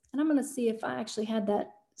notice. And I'm going to see if I actually had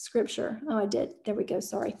that scripture. Oh, I did. There we go.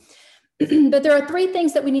 Sorry. But there are three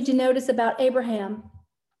things that we need to notice about Abraham,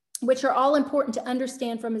 which are all important to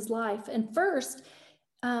understand from his life. And first,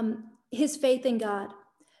 his faith in God.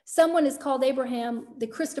 Someone has called Abraham the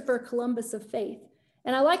Christopher Columbus of faith.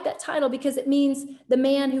 And I like that title because it means the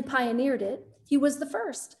man who pioneered it. He was the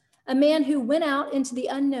first, a man who went out into the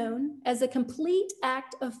unknown as a complete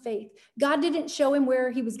act of faith. God didn't show him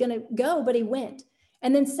where he was going to go, but he went.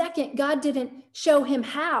 And then second, God didn't show him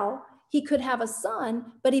how he could have a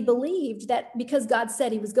son, but he believed that because God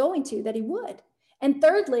said he was going to, that he would. And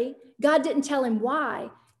thirdly, God didn't tell him why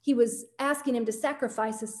he was asking him to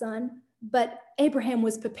sacrifice his son, but Abraham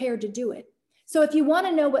was prepared to do it. So if you want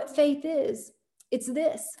to know what faith is, it's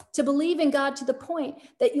this: to believe in God to the point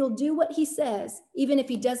that you'll do what he says, even if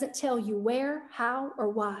he doesn't tell you where, how, or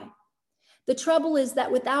why. The trouble is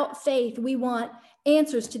that without faith, we want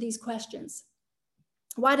answers to these questions.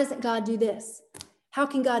 Why doesn't God do this? How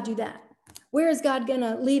can God do that? Where is God going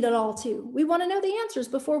to lead it all to? We want to know the answers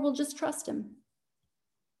before we'll just trust him.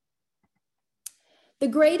 The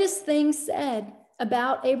greatest thing said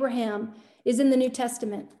about Abraham is in the New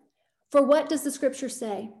Testament. For what does the scripture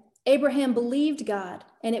say? Abraham believed God,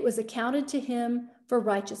 and it was accounted to him for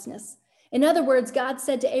righteousness. In other words, God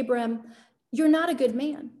said to Abraham, you're not a good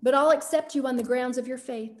man, but I'll accept you on the grounds of your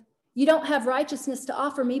faith. You don't have righteousness to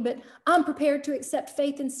offer me, but I'm prepared to accept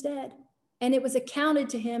faith instead. And it was accounted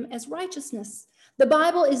to him as righteousness. The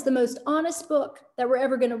Bible is the most honest book that we're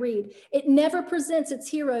ever going to read. It never presents its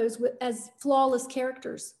heroes as flawless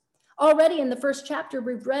characters. Already in the first chapter,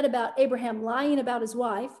 we've read about Abraham lying about his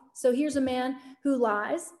wife. So here's a man who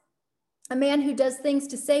lies, a man who does things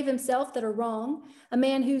to save himself that are wrong, a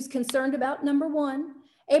man who's concerned about number one.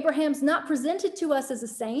 Abraham's not presented to us as a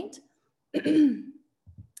saint,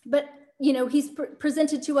 but he's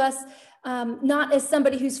presented to us not as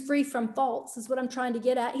somebody who's free from faults, is what I'm trying to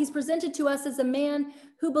get at. He's presented to us as a man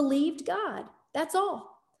who believed God. That's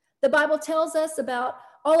all. The Bible tells us about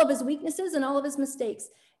all of his weaknesses and all of his mistakes.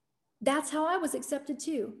 That's how I was accepted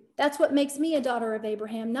too. That's what makes me a daughter of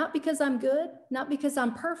Abraham, not because I'm good, not because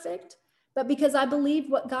I'm perfect, but because I believe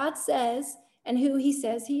what God says and who he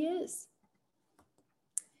says he is.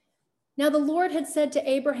 Now the Lord had said to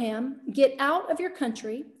Abraham, get out of your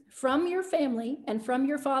country, from your family, and from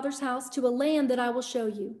your father's house to a land that I will show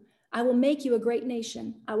you. I will make you a great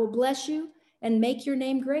nation. I will bless you and make your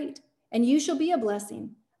name great, and you shall be a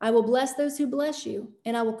blessing. I will bless those who bless you,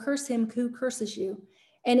 and I will curse him who curses you.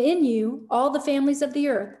 And in you, all the families of the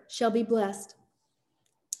earth shall be blessed.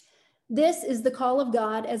 This is the call of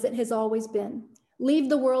God as it has always been. Leave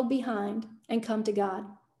the world behind and come to God.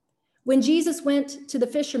 When Jesus went to the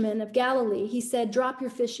fishermen of Galilee, he said, drop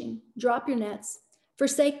your fishing, drop your nets,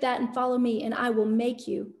 forsake that and follow me, and I will make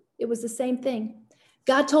you. It was the same thing.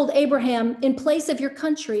 God told Abraham, in place of your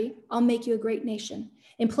country, I'll make you a great nation.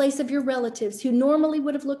 In place of your relatives who normally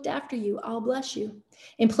would have looked after you, I'll bless you.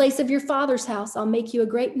 In place of your father's house, I'll make you a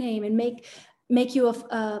great name and make you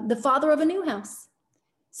the father of a new house.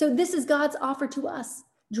 So this is God's offer to us.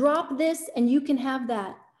 Drop this and you can have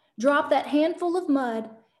that. Drop that handful of mud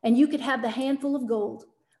and you could have the handful of gold.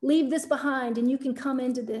 Leave this behind and you can come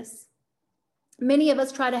into this. Many of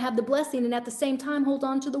us try to have the blessing and at the same time hold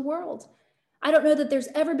on to the world. I don't know that there's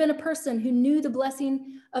ever been a person who knew the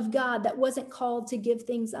blessing of God that wasn't called to give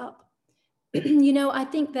things up. I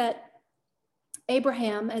think that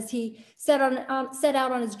Abraham, as he set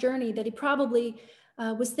out on his journey, that he probably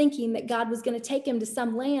was thinking that God was going to take him to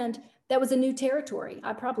some land that was a new territory.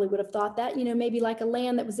 I probably would have thought that, maybe like a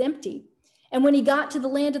land that was empty. And when he got to the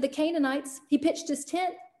land of the Canaanites, he pitched his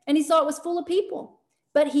tent and he saw it was full of people,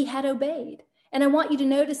 but he had obeyed. And I want you to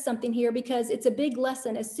notice something here because it's a big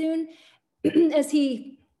lesson. As soon as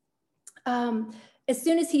he as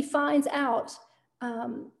soon as he finds out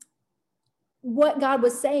what God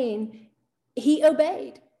was saying, he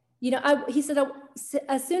obeyed. He said,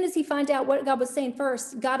 as soon as he found out what God was saying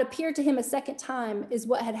first, God appeared to him a second time is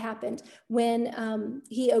what had happened when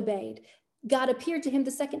he obeyed. God appeared to him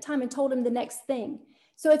the second time and told him the next thing.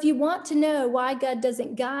 So if you want to know why God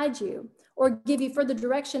doesn't guide you or give you further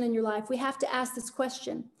direction in your life, we have to ask this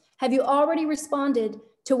question. Have you already responded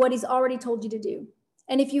to what he's already told you to do?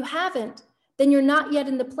 And if you haven't, then you're not yet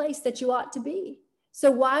in the place that you ought to be.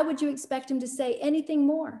 So why would you expect him to say anything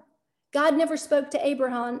more? God never spoke to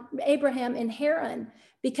Abraham in Haran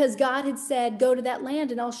because God had said, go to that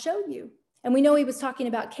land and I'll show you. And we know he was talking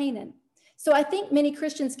about Canaan. So I think many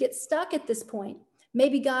Christians get stuck at this point.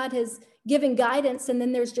 Maybe God has given guidance and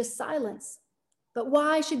then there's just silence. But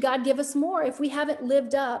why should God give us more if we haven't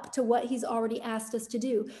lived up to what he's already asked us to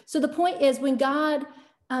do? So the point is, when God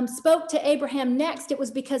spoke to Abraham next, it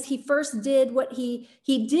was because he first did what he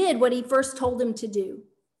first told him to do.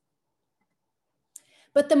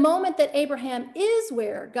 But the moment that Abraham is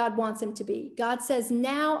where God wants him to be, God says,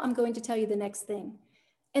 now I'm going to tell you the next thing.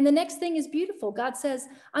 And the next thing is beautiful. God says,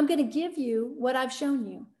 I'm going to give you what I've shown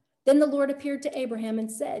you. Then the Lord appeared to Abraham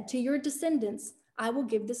and said, to your descendants, I will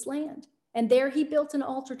give this land. And there he built an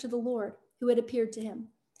altar to the Lord who had appeared to him.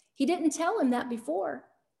 He didn't tell him that before.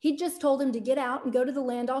 He just told him to get out and go to the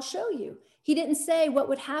land I'll show you. He didn't say what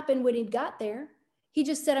would happen when he got there. He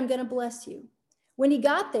just said, I'm going to bless you. When he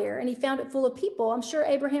got there and he found it full of people, I'm sure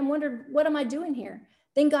Abraham wondered, what am I doing here?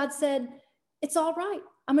 Then God said, it's all right.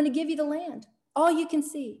 I'm going to give you the land, all you can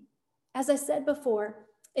see. As I said before,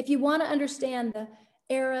 if you want to understand the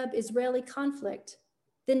Arab-Israeli conflict,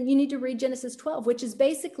 then you need to read Genesis 12, which is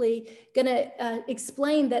basically going to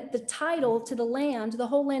explain that the title to the land, the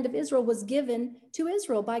whole land of Israel, was given to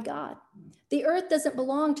Israel by God. The earth doesn't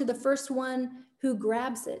belong to the first one who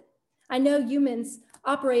grabs it. I know humans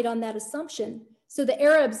operate on that assumption. So the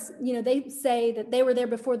Arabs, they say that they were there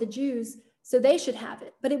before the Jews, so they should have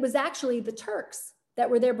it. But it was actually the Turks that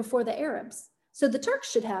were there before the Arabs. So the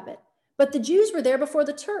Turks should have it. But the Jews were there before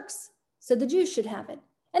the Turks, so the Jews should have it.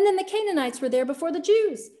 And then the Canaanites were there before the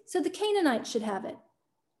Jews, so the Canaanites should have it.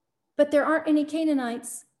 But there aren't any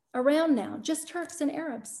Canaanites around now, just Turks and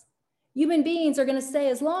Arabs. Human beings are going to say,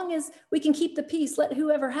 as long as we can keep the peace, let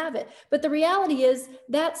whoever have it. But the reality is,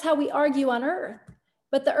 that's how we argue on earth.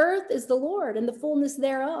 But the earth is the Lord and the fullness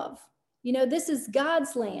thereof. This is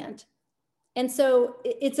God's land. And so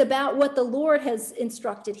it's about what the Lord has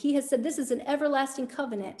instructed. He has said, this is an everlasting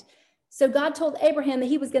covenant. So God told Abraham that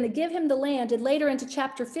he was going to give him the land. And later into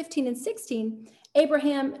chapter 15 and 16,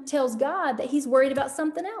 Abraham tells God that he's worried about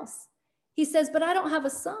something else. He says, but I don't have a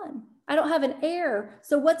son. I don't have an heir.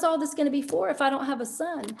 So what's all this going to be for if I don't have a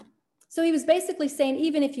son? So he was basically saying,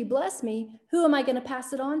 even if you bless me, who am I going to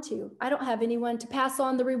pass it on to? I don't have anyone to pass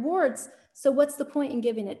on the rewards. So what's the point in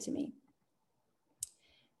giving it to me?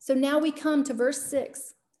 So now we come to verse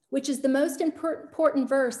 6, which is the most important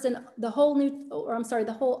verse in the whole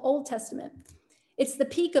the whole Old Testament. It's the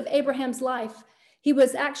peak of Abraham's life. He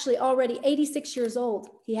was actually already 86 years old.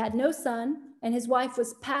 He had no son, and his wife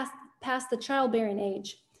was past the childbearing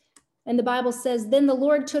age. And the Bible says, then the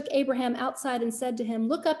Lord took Abraham outside and said to him,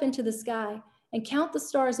 look up into the sky and count the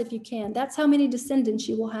stars if you can. That's how many descendants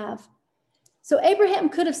you will have. So Abraham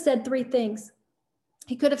could have said three things.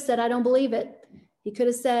 He could have said, I don't believe it. He could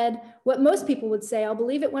have said what most people would say, I'll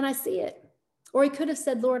believe it when I see it. Or he could have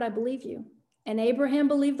said, Lord, I believe you. And Abraham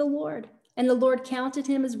believed the Lord, and the Lord counted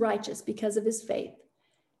him as righteous because of his faith.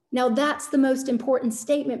 Now that's the most important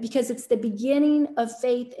statement because it's the beginning of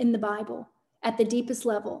faith in the Bible at the deepest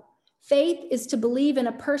level. Faith is to believe in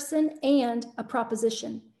a person and a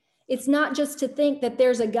proposition. It's not just to think that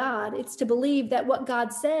there's a God. It's to believe that what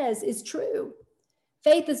God says is true.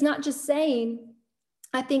 Faith is not just saying,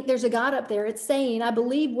 I think there's a God up there. It's saying, I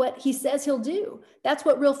believe what he says he'll do. That's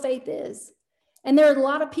what real faith is. And there are a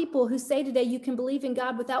lot of people who say today, you can believe in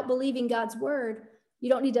God without believing God's word. You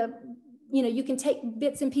don't need to, you can take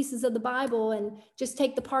bits and pieces of the Bible and just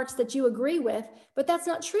take the parts that you agree with, but that's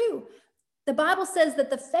not true. The Bible says that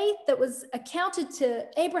the faith that was accounted to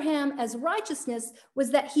Abraham as righteousness was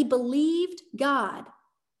that he believed God.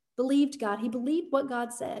 Believed God. He believed what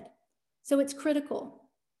God said. So it's critical.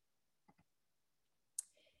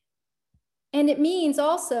 And it means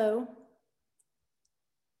also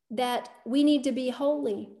that we need to be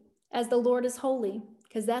holy as the Lord is holy,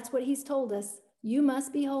 because that's what he's told us. You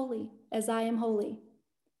must be holy as I am holy.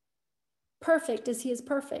 Perfect as he is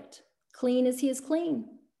perfect. Clean as he is clean.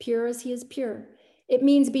 Pure as he is pure. It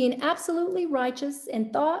means being absolutely righteous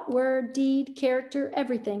in thought, word, deed, character,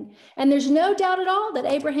 everything. And there's no doubt at all that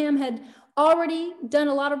Abraham had already done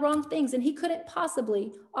a lot of wrong things, and he couldn't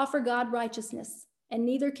possibly offer God righteousness, and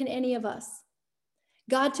neither can any of us.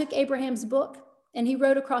 God took Abraham's book, and he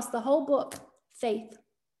wrote across the whole book, faith.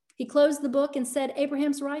 He closed the book and said,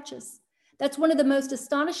 Abraham's righteous. That's one of the most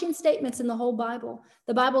astonishing statements in the whole Bible.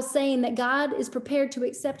 The Bible's saying that God is prepared to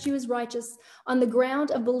accept you as righteous on the ground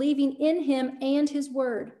of believing in him and his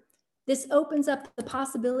word. This opens up the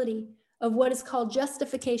possibility of what is called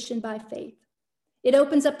justification by faith. It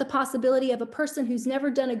opens up the possibility of a person who's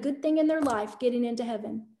never done a good thing in their life getting into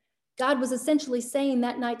heaven. God was essentially saying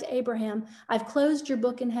that night to Abraham, I've closed your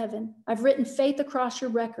book in heaven. I've written faith across your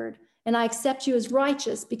record, and I accept you as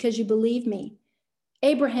righteous because you believe me.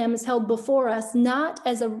 Abraham is held before us not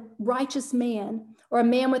as a righteous man or a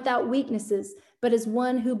man without weaknesses, but as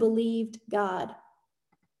one who believed God.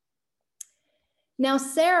 Now,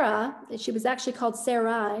 Sarah, she was actually called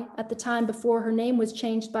Sarai at the time before her name was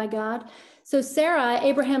changed by God. So Sarai,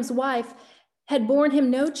 Abraham's wife, had borne him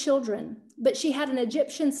no children, but she had an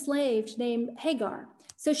Egyptian slave named Hagar.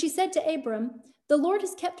 So she said to Abram, the Lord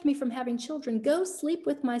has kept me from having children. Go sleep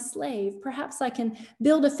with my slave. Perhaps I can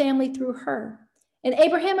build a family through her. And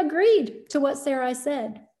Abraham agreed to what Sarai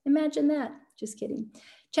said. Imagine that. Just kidding.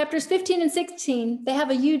 Chapters 15 and 16, they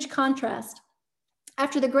have a huge contrast.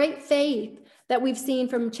 After the great faith that we've seen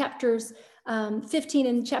from chapters 15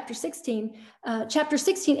 and chapter 16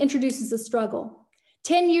 introduces a struggle.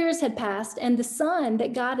 10 years had passed, and the son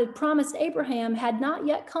that God had promised Abraham had not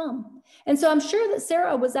yet come. And so I'm sure that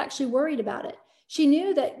Sarah was actually worried about it. She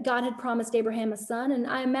knew that God had promised Abraham a son, and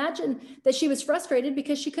I imagine that she was frustrated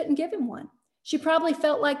because she couldn't give him one. She probably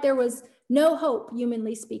felt like there was no hope,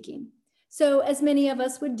 humanly speaking. So, as many of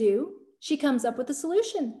us would do, she comes up with a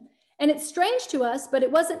solution. And it's strange to us, but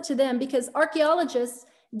it wasn't to them, because archaeologists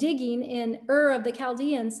digging in Ur of the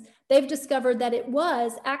Chaldeans, they've discovered that it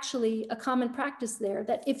was actually a common practice there,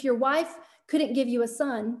 that if your wife couldn't give you a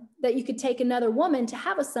son, that you could take another woman to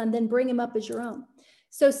have a son, then bring him up as your own.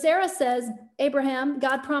 So Sarah says, Abraham,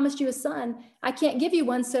 God promised you a son. I can't give you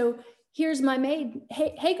one, so here's my maid,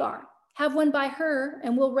 Hagar. Have one by her,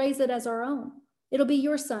 and we'll raise it as our own. It'll be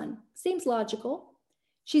your son. Seems logical.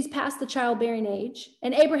 She's past the childbearing age,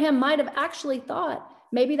 and Abraham might have actually thought,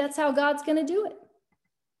 maybe that's how God's going to do it.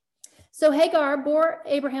 So Hagar bore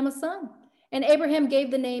Abraham a son, and Abraham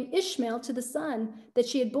gave the name Ishmael to the son that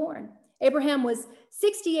she had born. Abraham was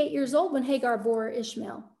 68 years old when Hagar bore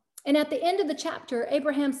Ishmael. And at the end of the chapter,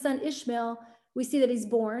 Abraham's son Ishmael, we see that he's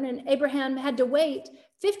born, and Abraham had to wait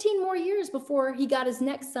 15 more years before he got his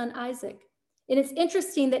next son, Isaac. And it's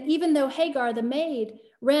interesting that even though Hagar, the maid,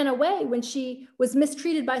 ran away when she was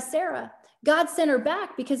mistreated by Sarah, God sent her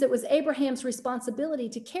back because it was Abraham's responsibility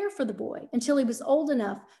to care for the boy until he was old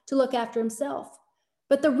enough to look after himself.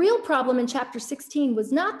 But the real problem in chapter 16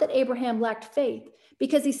 was not that Abraham lacked faith,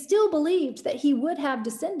 because he still believed that he would have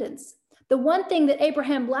descendants. The one thing that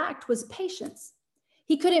Abraham lacked was patience.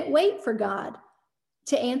 He couldn't wait for God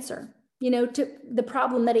to answer, to the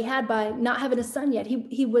problem that he had by not having a son yet.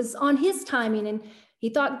 He was on his timing, and he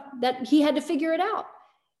thought that he had to figure it out,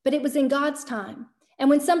 but it was in God's time. And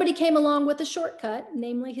when somebody came along with a shortcut,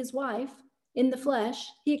 namely his wife in the flesh,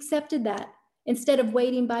 he accepted that instead of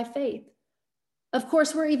waiting by faith. Of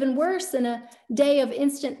course, we're even worse in a day of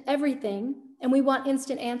instant everything, and we want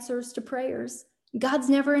instant answers to prayers. God's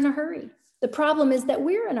never in a hurry. The problem is that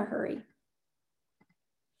we're in a hurry.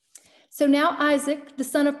 So now Isaac, the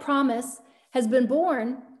son of promise, has been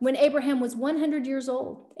born when Abraham was 100 years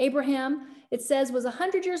old. Abraham, it says, was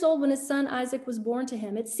 100 years old when his son Isaac was born to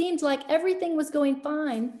him. It seemed like everything was going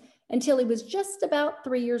fine until he was just about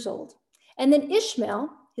 3 years old. And then Ishmael,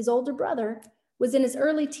 his older brother, was in his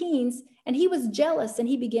early teens, and he was jealous, and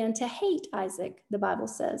he began to hate Isaac, the Bible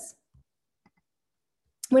says.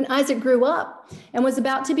 When Isaac grew up and was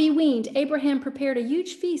about to be weaned, Abraham prepared a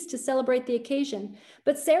huge feast to celebrate the occasion.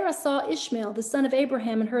 But Sarah saw Ishmael, the son of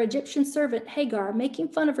Abraham, and her Egyptian servant Hagar making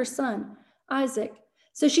fun of her son, Isaac.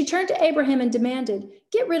 So she turned to Abraham and demanded,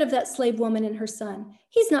 "Get rid of that slave woman and her son.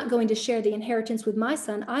 He's not going to share the inheritance with my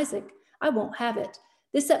son, Isaac. I won't have it."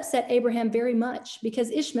 This upset Abraham very much because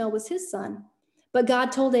Ishmael was his son. But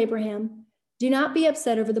God told Abraham, "Do not be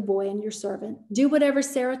upset over the boy and your servant. Do whatever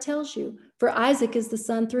Sarah tells you, for Isaac is the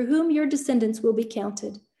son through whom your descendants will be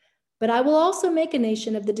counted. But I will also make a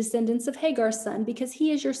nation of the descendants of Hagar's son, because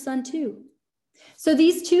he is your son too." So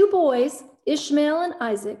these two boys, Ishmael and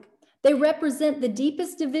Isaac, they represent the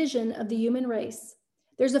deepest division of the human race.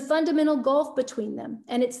 There's a fundamental gulf between them,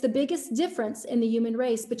 and it's the biggest difference in the human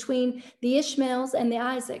race between the Ishmaels and the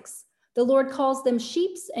Isaacs. The Lord calls them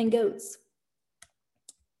sheep and goats.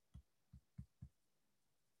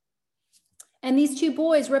 And these two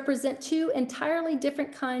boys represent two entirely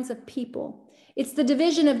different kinds of people. It's the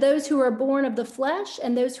division of those who are born of the flesh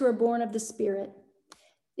and those who are born of the Spirit.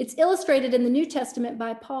 It's illustrated in the New Testament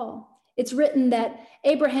by Paul. It's written that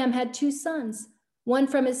Abraham had two sons, one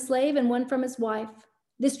from his slave and one from his wife.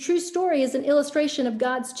 This true story is an illustration of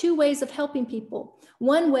God's two ways of helping people.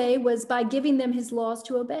 One way was by giving them his laws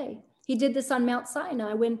to obey. He did this on Mount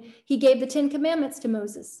Sinai when he gave the 10 Commandments to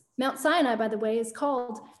Moses. Mount Sinai, by the way, is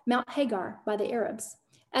called Mount Hagar by the Arabs.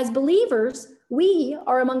 As believers, we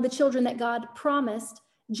are among the children that God promised,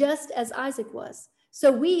 just as Isaac was.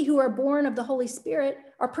 So we who are born of the Holy Spirit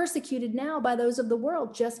are persecuted now by those of the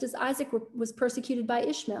world, just as Isaac was persecuted by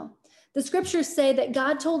Ishmael. The scriptures say that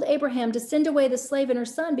God told Abraham to send away the slave and her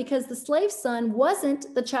son because the slave's son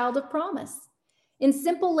wasn't the child of promise. In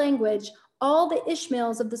simple language, all the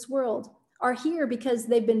Ishmaels of this world are here because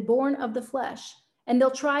they've been born of the flesh, and they'll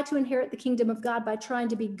try to inherit the kingdom of God by trying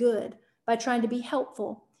to be good, by trying to be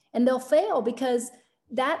helpful, and they'll fail because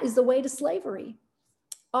that is the way to slavery.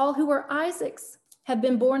 All who are Isaacs have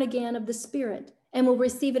been born again of the Spirit and will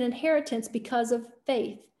receive an inheritance because of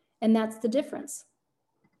faith, and that's the difference.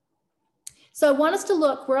 So I want us to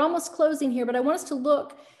look, we're almost closing here, but I want us to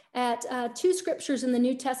look at two scriptures in the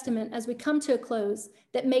New Testament as we come to a close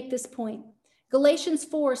that make this point. Galatians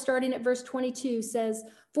 4, starting at verse 22, says,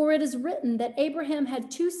 "For it is written that Abraham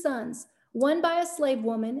had two sons, one by a slave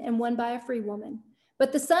woman and one by a free woman.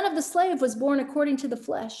 But the son of the slave was born according to the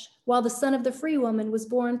flesh, while the son of the free woman was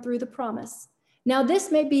born through the promise. Now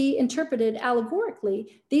this may be interpreted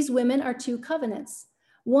allegorically. These women are two covenants.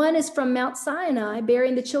 One is from Mount Sinai,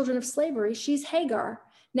 bearing the children of slavery. She's Hagar.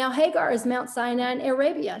 Now Hagar is Mount Sinai in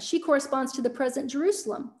Arabia. She corresponds to the present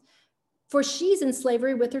Jerusalem, for she's in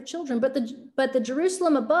slavery with her children. But the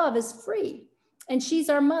Jerusalem above is free, and she's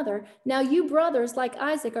our mother. Now you brothers, like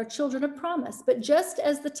Isaac, are children of promise. But just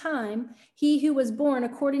as the time he who was born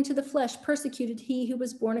according to the flesh persecuted he who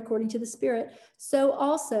was born according to the Spirit, so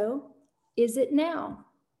also is it now."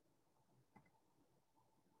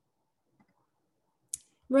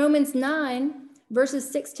 Romans 9, verses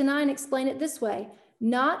 6-9 explain it this way: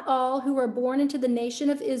 "Not all who are born into the nation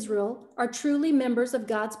of Israel are truly members of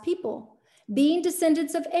God's people. Being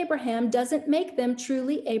descendants of Abraham doesn't make them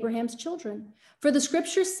truly Abraham's children. For the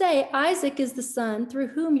scriptures say, Isaac is the son through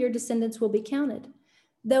whom your descendants will be counted.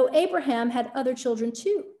 Though Abraham had other children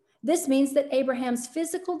too. This means that Abraham's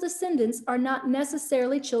physical descendants are not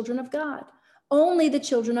necessarily children of God. Only the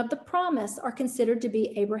children of the promise are considered to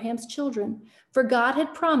be Abraham's children. For God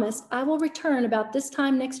had promised, I will return about this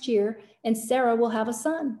time next year, and Sarah will have a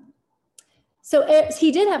son." So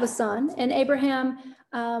he did have a son, and Abraham,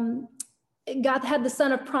 God had the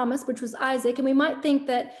son of promise, which was Isaac. And we might think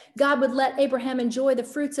that God would let Abraham enjoy the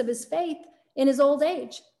fruits of his faith in his old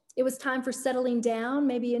age. It was time for settling down,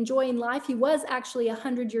 maybe enjoying life. He was actually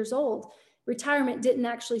 100 years old. Retirement didn't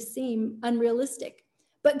actually seem unrealistic.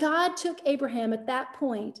 But God took Abraham at that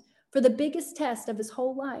point for the biggest test of his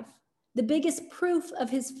whole life, the biggest proof of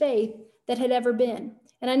his faith that had ever been.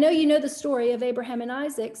 And I know you know the story of Abraham and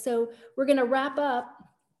Isaac, so we're going to wrap up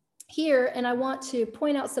here, and I want to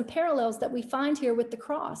point out some parallels that we find here with the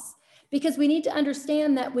cross, because we need to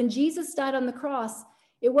understand that when Jesus died on the cross,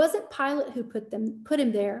 it wasn't Pilate who put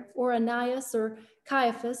him there, or Ananias or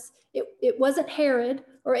Caiaphas. It wasn't Herod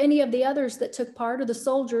or any of the others that took part, or the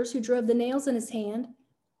soldiers who drove the nails in his hand.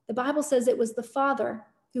 The Bible says it was the Father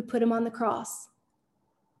who put him on the cross.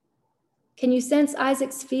 Can you sense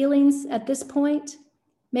Isaac's feelings at this point?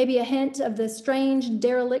 Maybe a hint of the strange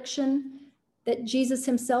dereliction that Jesus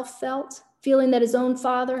himself felt, feeling that his own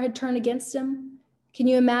father had turned against him. Can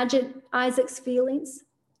you imagine Isaac's feelings,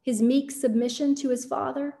 his meek submission to his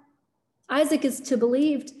father? Isaac is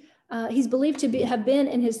he's believed to have been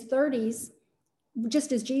in his 30s,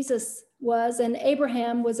 just as Jesus was, and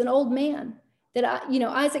Abraham was an old man. That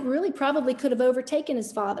Isaac really probably could have overtaken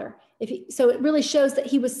his father. So it really shows that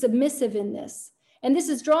he was submissive in this. And this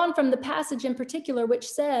is drawn from the passage in particular, which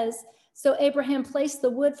says, "So Abraham placed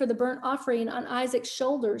the wood for the burnt offering on Isaac's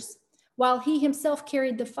shoulders, while he himself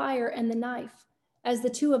carried the fire and the knife, as the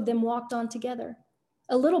two of them walked on together."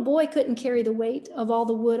 A little boy couldn't carry the weight of all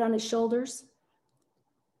the wood on his shoulders.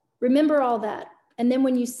 Remember all that. And then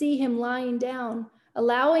when you see him lying down,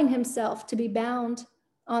 allowing himself to be bound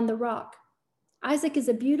on the rock, Isaac is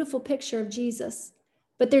a beautiful picture of Jesus,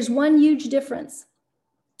 but there's one huge difference.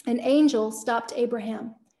 An angel stopped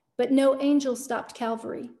Abraham, but no angel stopped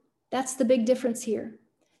Calvary. That's the big difference here.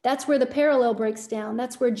 That's where the parallel breaks down.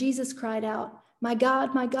 That's where Jesus cried out, my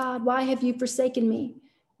God, why have you forsaken me?"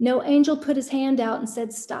 No angel put his hand out and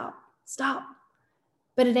said, "Stop, stop."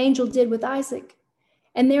 But an angel did with Isaac.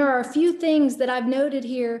 And there are a few things that I've noted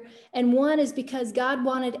here. And one is because God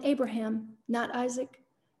wanted Abraham, not Isaac.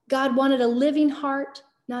 God wanted a living heart,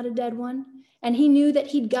 not a dead one. And he knew that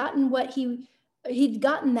he'd gotten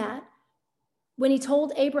that when he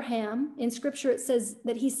told Abraham in scripture. It says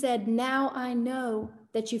that he said, "Now I know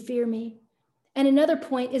that you fear me." And another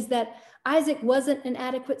point is that Isaac wasn't an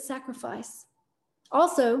adequate sacrifice.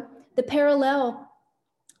 Also, the parallel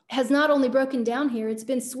has not only broken down here, it's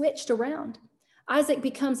been switched around. Isaac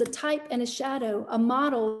becomes a type and a shadow, a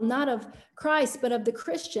model, not of Christ, but of the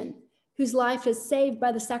Christian whose life is saved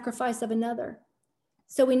by the sacrifice of another.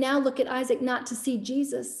 So we now look at Isaac not to see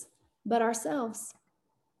Jesus, but ourselves.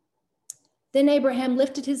 Then Abraham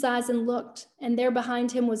lifted his eyes and looked, and there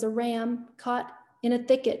behind him was a ram caught in a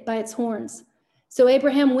thicket by its horns. So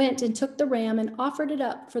Abraham went and took the ram and offered it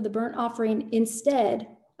up for the burnt offering instead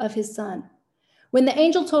of his son. When the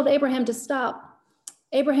angel told Abraham to stop,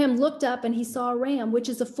 Abraham looked up and he saw a ram, which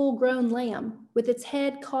is a full-grown lamb, with its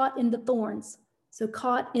head caught in the thorns. So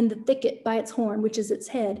caught in the thicket by its horn, which is its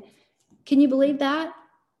head. Can you believe that?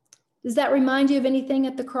 Does that remind you of anything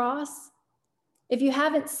at the cross? If you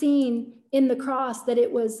haven't seen in the cross that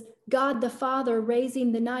it was God the Father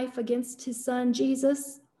raising the knife against his son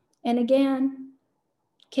Jesus, and again,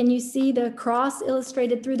 can you see the cross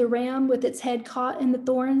illustrated through the ram with its head caught in the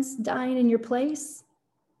thorns, dying in your place?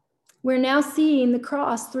 We're now seeing the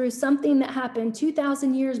cross through something that happened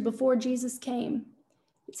 2,000 years before Jesus came.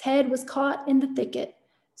 Its head was caught in the thicket,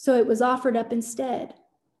 so it was offered up instead.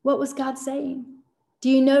 What was God saying? Do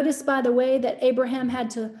you notice by the way that Abraham had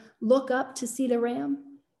to look up to see the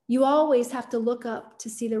ram? You always have to look up to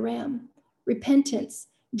see the ram. Repentance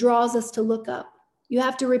draws us to look up. You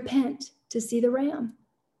have to repent to see the ram.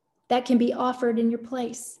 That can be offered in your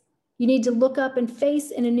place. You need to look up and face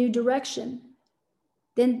in a new direction.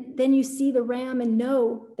 Then you see the ram and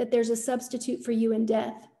know that there's a substitute for you in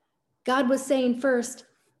death. God was saying first,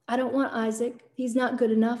 I don't want Isaac. He's not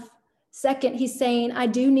good enough. Second, he's saying, I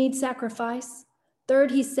do need sacrifice.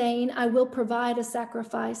 Third, he's saying, I will provide a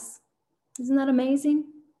sacrifice. Isn't that amazing?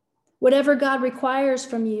 Whatever God requires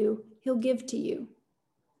from you, he'll give to you.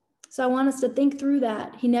 So I want us to think through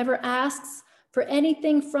that. He never asks for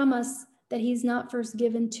anything from us that he's not first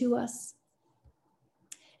given to us.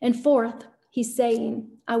 And fourth, he's saying,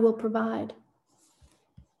 I will provide.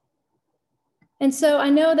 And so I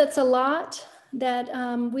know that's a lot that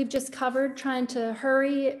we've just covered, trying to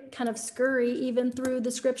hurry, kind of scurry even through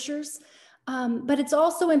the scriptures. But it's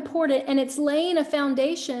also important, and it's laying a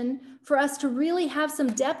foundation for us to really have some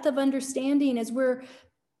depth of understanding as we're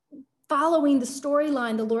following the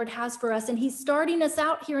storyline the Lord has for us. And he's starting us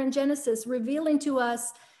out here in Genesis, revealing to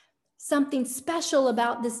us something special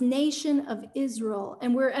about this nation of Israel.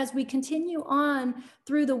 And as we continue on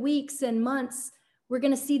through the weeks and months, we're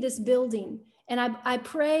going to see this building. And I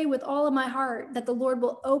pray with all of my heart that the Lord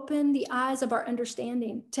will open the eyes of our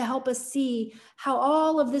understanding to help us see how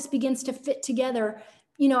all of this begins to fit together.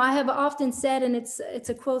 You know, I have often said, and it's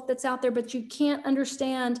a quote that's out there, but you can't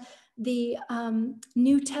understand the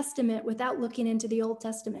New Testament without looking into the Old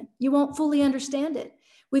Testament. You won't fully understand it.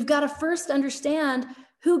 We've got to first understand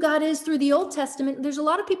who God is through the Old Testament. There's a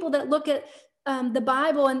lot of people that look at the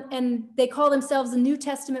Bible and they call themselves the New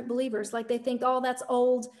Testament believers. Like they think, oh, that's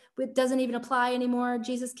old. It doesn't even apply anymore.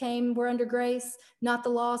 Jesus came, we're under grace, not the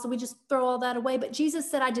law. So we just throw all that away. But Jesus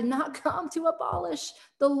said, I did not come to abolish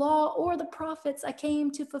the law or the prophets. I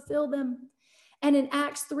came to fulfill them. And in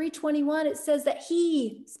Acts 3:21, it says that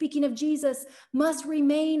he, speaking of Jesus, must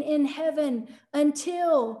remain in heaven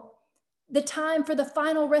until the time for the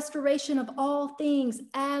final restoration of all things,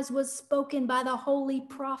 as was spoken by the holy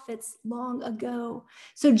prophets long ago.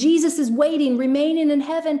 So Jesus is waiting, remaining in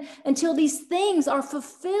heaven until these things are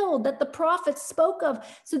fulfilled that the prophets spoke of.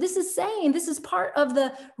 So this is saying this is part of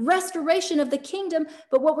the restoration of the kingdom.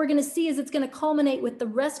 But what we're going to see is it's going to culminate with the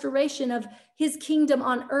restoration of his kingdom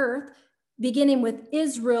on earth, beginning with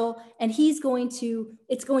Israel, and it's going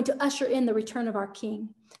to usher in the return of our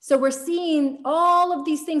King. So we're seeing all of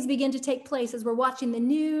these things begin to take place as we're watching the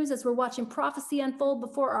news, as we're watching prophecy unfold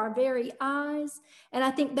before our very eyes. And I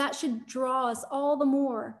think that should draw us all the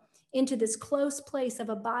more into this close place of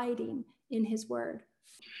abiding in his word.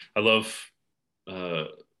 I love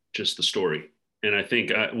just the story. And I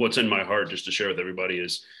think what's in my heart, just to share with everybody,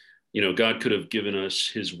 is, you know, God could have given us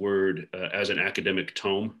his word as an academic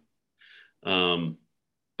tome.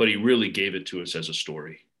 But he really gave it to us as a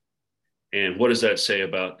story. And what does that say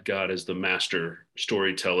about God as the master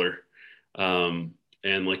storyteller? And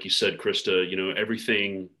like you said, Krista, you know,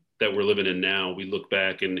 everything that we're living in now, we look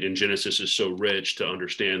back and Genesis is so rich to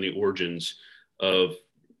understand the origins of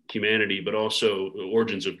humanity, but also the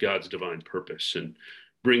origins of God's divine purpose. And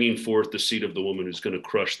bringing forth the seed of the woman who's going to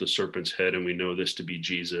crush the serpent's head. And we know this to be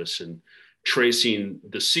Jesus, and tracing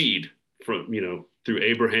the seed from, through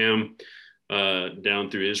Abraham down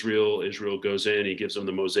through Israel. Israel goes in, he gives them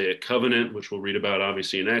the Mosaic covenant, which we'll read about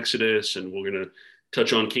obviously in Exodus. And we're going to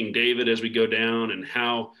touch on King David as we go down, and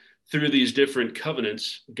how through these different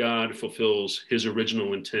covenants, God fulfills his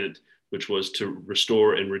original intent, which was to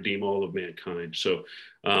restore and redeem all of mankind. So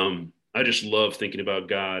I just love thinking about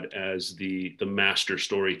God as the master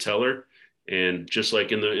storyteller. And just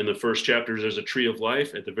like in the first chapters, there's a tree of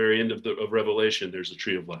life. At the very end of Revelation, there's a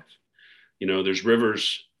tree of life. There's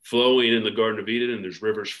rivers flowing in the Garden of Eden, and there's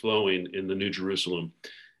rivers flowing in the New Jerusalem.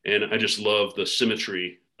 And I just love the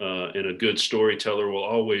symmetry. And a good storyteller will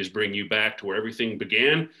always bring you back to where everything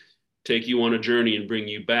began, take you on a journey and bring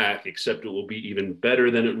you back, except it will be even better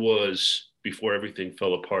than it was before everything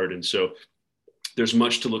fell apart. And so there's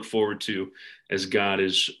much to look forward to, as God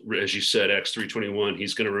is, as you said, Acts 3:21,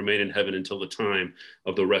 he's going to remain in heaven until the time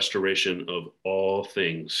of the restoration of all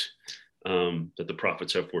things that the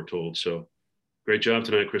prophets have foretold. So great job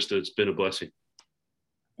tonight, Krista. It's been a blessing.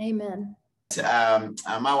 Amen.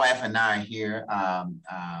 My wife and I are here.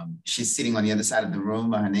 She's sitting on the other side of the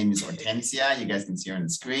room. Her name is Hortensia. You guys can see her on the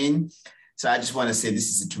screen. So I just want to say this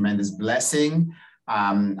is a tremendous blessing.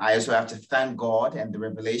 I also have to thank God and the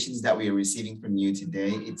revelations that we are receiving from you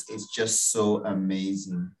today. It's just so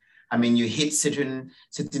amazing. I mean, you hit certain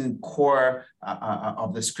core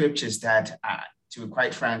of the scriptures that, to be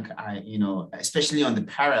quite frank, especially on the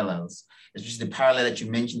parallels, especially the parallel that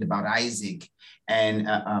you mentioned about Isaac, and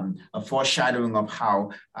a foreshadowing of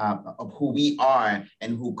how of who we are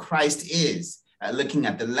and who Christ is. Looking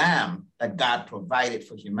at the lamb that God provided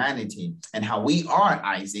for humanity, and how we are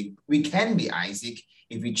Isaac. We can be Isaac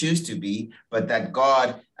if we choose to be, but that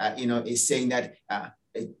God, is saying that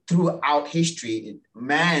throughout history,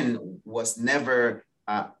 man was never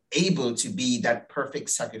able to be that perfect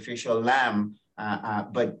sacrificial lamb,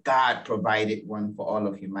 but God provided one for all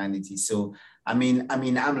of humanity. So, I mean,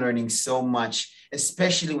 I'm learning so much,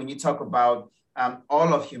 especially when you talk about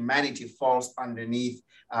all of humanity falls underneath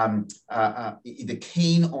either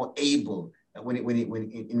Cain or Abel, when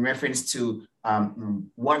in reference to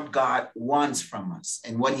what God wants from us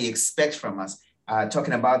and what he expects from us,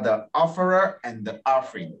 talking about the offerer and the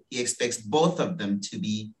offering. He expects both of them to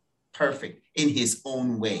be perfect in his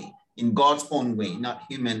own way, in God's own way, not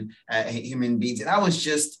human beings.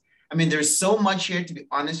 And there's so much here, to be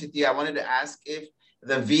honest with you. I wanted to ask if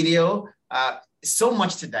the video, so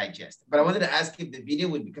much to digest, but I wanted to ask if the video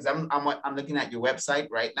would, because I'm looking at your website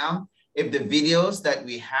right now, if the videos that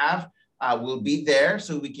we have will be there,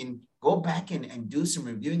 so we can go back and do some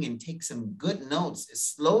reviewing and take some good notes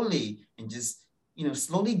slowly, and just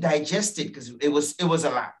slowly digest it, because it was a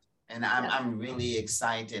lot, and I'm really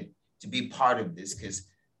excited to be part of this, because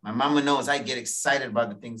my mama knows I get excited about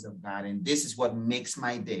the things of God, and this is what makes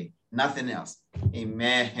my day, nothing else.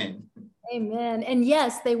 Amen. Amen. And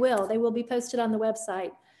yes, they will be posted on the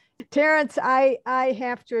website. Terrence, I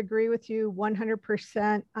have to agree with you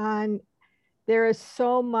 100% on, there is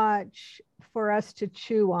so much for us to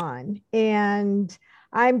chew on, and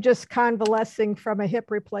I'm just convalescing from a hip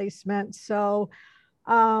replacement. So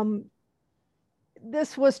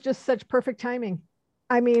this was just such perfect timing.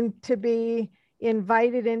 I mean, to be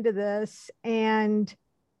invited into this and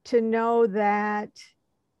to know that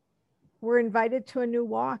we're invited to a new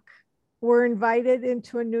walk. We're invited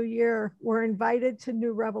into a new year. We're invited to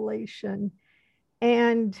new revelation.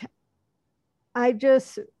 And I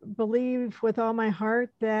just believe with all my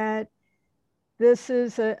heart that this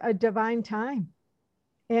is a divine time.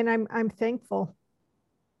 And I'm thankful.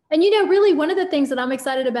 And really one of the things that I'm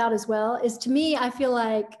excited about as well is, to me, I feel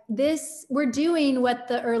like we're doing what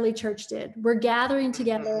the early church did. We're gathering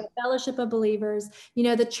together, a fellowship of believers.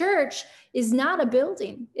 The church is not a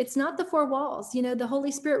building. It's not the four walls. The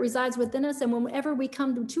Holy Spirit resides within us. And whenever we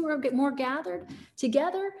come to two or get more gathered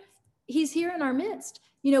together, he's here in our midst.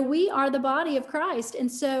 We are the body of Christ.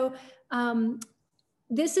 And so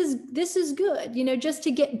this is good, just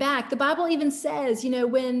to get back. The Bible even says,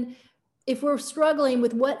 if we're struggling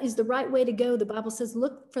with what is the right way to go, the Bible says,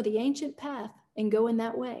 look for the ancient path and go in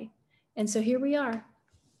that way. And so here we are,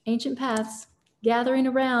 ancient paths, gathering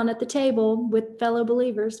around at the table with fellow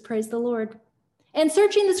believers. Praise the Lord. And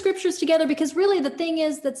searching the scriptures together, because really the thing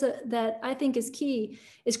is that I think is key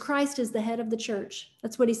is Christ is the head of the church.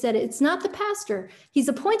 That's what he said. It's not the pastor. He's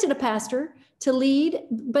appointed a pastor to lead,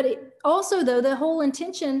 but also, though, the whole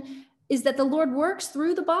intention is that the Lord works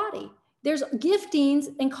through the body. There's giftings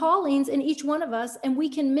and callings in each one of us, and we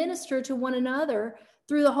can minister to one another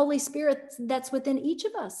through the Holy Spirit that's within each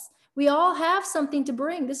of us. We all have something to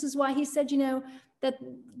bring. This is why he said, that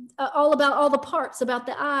all about all the parts, about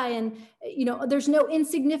the eye, and there's no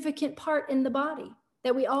insignificant part in the body,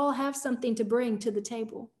 that we all have something to bring to the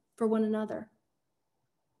table for one another.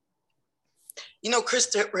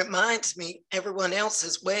 Krista, it reminds me, everyone else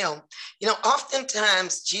as well,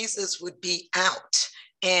 oftentimes Jesus would be out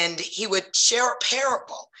and he would share a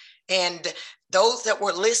parable, and those that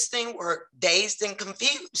were listening were dazed and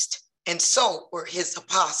confused, and so were his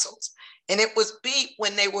apostles. And it was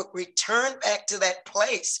when they would return back to that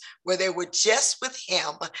place where they were just with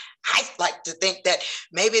him. I like to think that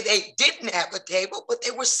maybe they didn't have a table, but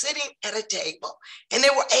they were sitting at a table, and they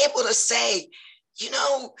were able to say,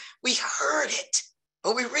 we heard it,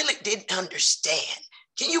 but we really didn't understand.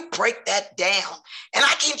 Can you break that down? And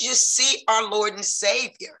I can just see our Lord and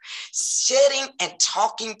Savior sitting and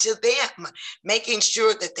talking to them, making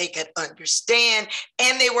sure that they could understand,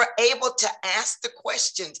 and they were able to ask the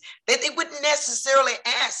questions that they wouldn't necessarily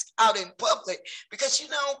ask out in public, because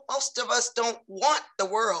most of us don't want the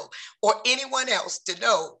world or anyone else to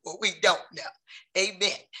know what we don't know.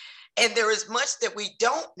 Amen. And there is much that we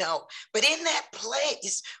don't know, but in that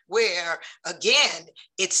place where, again,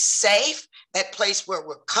 it's safe, that place where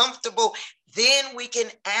we're comfortable, then we can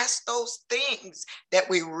ask those things that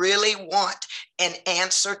we really want an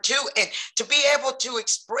answer to, and to be able to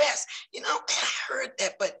express, I heard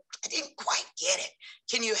that, but I didn't quite get it.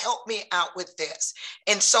 Can you help me out with this?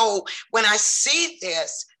 And so when I see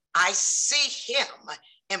this, I see him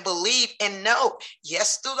and believe and know,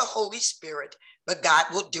 yes, through the Holy Spirit, but God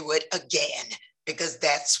will do it again, because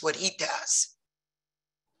that's what he does.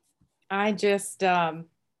 I just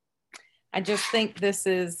think this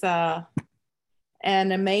is an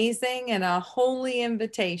amazing and a holy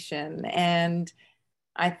invitation. And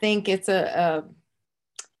I think it's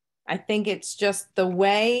just the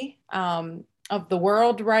way of the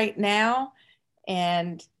world right now.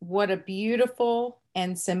 And what a beautiful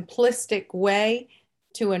and simplistic way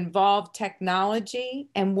to involve technology,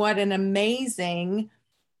 and what an amazing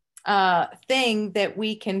thing that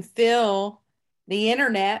we can fill the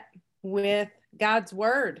internet with God's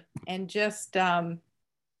word, and just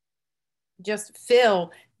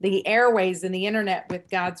fill the airways and the internet with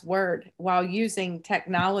God's word while using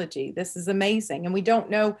technology. This is amazing. And we don't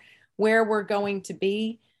know where we're going to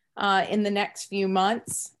be in the next few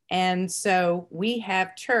months. And so we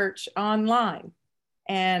have church online,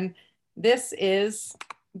 and this is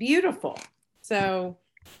beautiful. So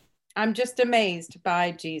I'm just amazed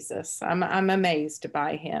by Jesus. I'm amazed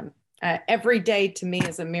by him. Every day to me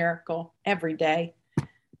is a miracle, every day.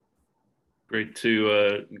 Great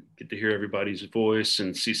to get to hear everybody's voice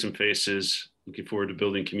and see some faces. Looking forward to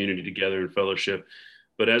building community together and fellowship.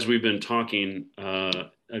 But as we've been talking,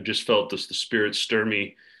 I've just felt the Spirit stir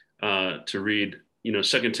me to read,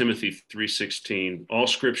 2 Timothy 3:16. All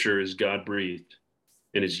scripture is God-breathed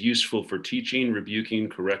and is useful for teaching, rebuking,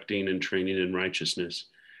 correcting, and training in righteousness.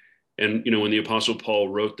 And, when the Apostle Paul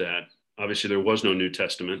wrote that, obviously there was no New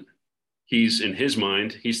Testament. In his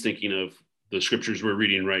mind, he's thinking of the scriptures we're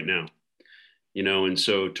reading right now, and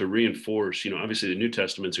so to reinforce, obviously the New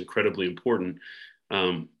Testament's incredibly important.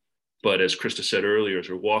 But as Krista said earlier, as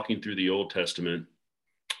we're walking through the Old Testament,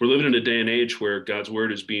 we're living in a day and age where God's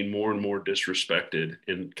word is being more and more disrespected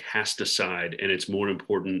and cast aside, and it's more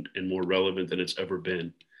important and more relevant than it's ever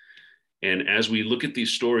been. And as we look at these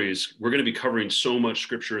stories, we're going to be covering so much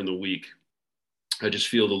scripture in the week. I just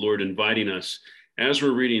feel the Lord inviting us, as we're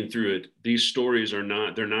reading through it, these stories they're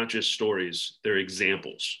not just stories, they're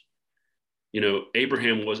examples.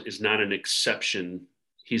 Abraham is not an exception.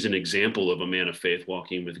 He's an example of a man of faith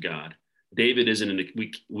walking with God. David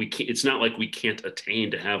it's not like we can't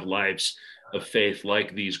attain to have lives of faith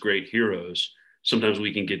like these great heroes. Sometimes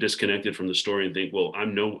we can get disconnected from the story and think, well,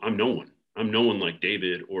 I'm no one. I'm no one like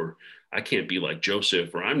David, or I can't be like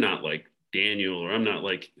Joseph, or I'm not like Daniel, or I'm not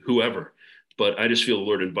like whoever. But I just feel the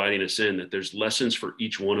Lord inviting us in, that there's lessons for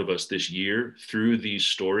each one of us this year through these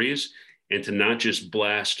stories, and to not just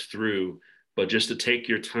blast through, but just to take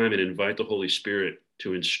your time and invite the Holy Spirit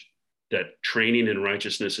to that training in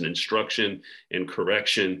righteousness and instruction and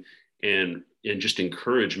correction and just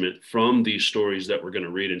encouragement from these stories that we're going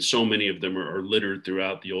to read. And so many of them are littered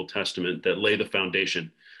throughout the Old Testament that lay the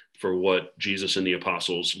foundation for what Jesus and the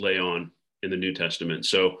apostles lay on in the New Testament.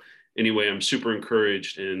 So anyway, I'm super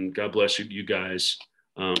encouraged, and God bless you guys.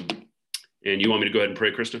 And you want me to go ahead and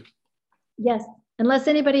pray, Krista? Yes, unless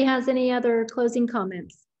anybody has any other closing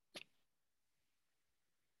comments.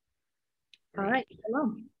 All right,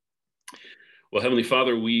 shalom. Well, Heavenly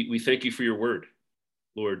Father, we thank you for your word,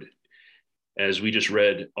 Lord. As we just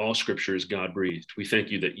read, all scripture is God-breathed. We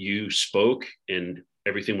thank you that you spoke and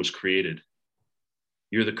everything was created.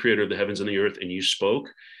 You're the creator of the heavens and the earth, and you spoke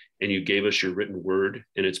and you gave us your written word,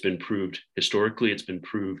 and it's been proved historically, it's been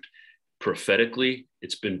proved prophetically,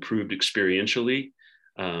 it's been proved experientially.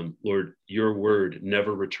 Lord, your word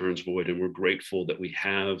never returns void, and we're grateful that we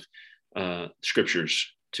have scriptures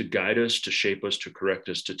to guide us, to shape us, to correct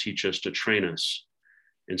us, to teach us, to train us.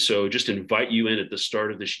 And so just invite you in at the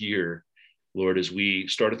start of this year, Lord, as we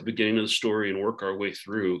start at the beginning of the story and work our way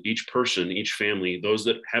through each person, each family, those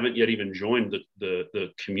that haven't yet even joined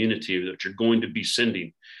the community that you're going to be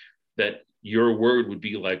sending, that your word would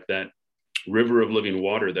be like that river of living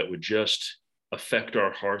water that would just affect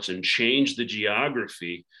our hearts and change the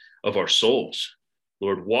geography of our souls.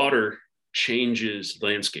 Lord, water changes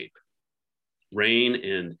landscape. Rain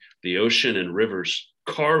and the ocean and rivers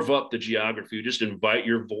carve up the geography. You just invite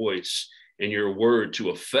your voice and your word to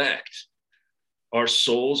affect our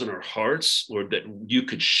souls and our hearts, Lord, that you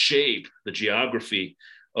could shape the geography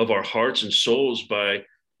of our hearts and souls by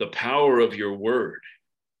the power of your word,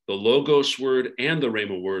 the Logos word and the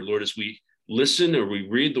Rhema word, Lord, as we listen or we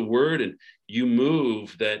read the word and you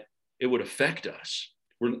move, that it would affect us.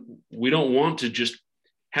 We don't want to just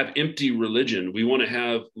have empty religion. We want to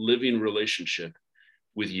have living relationship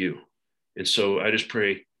with you. And so I just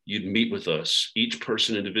pray you'd meet with us, each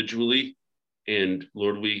person individually. And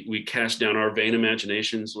Lord, we cast down our vain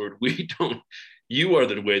imaginations. Lord, you are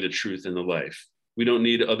the way, the truth, and the life. We don't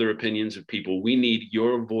need other opinions of people. We need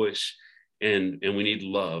your voice, and we need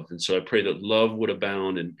love. And so I pray that love would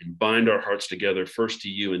abound and bind our hearts together, first to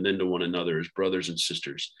you and then to one another as brothers and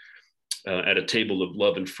sisters at a table of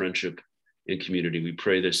love and friendship and community. We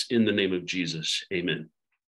pray this in the name of Jesus. Amen.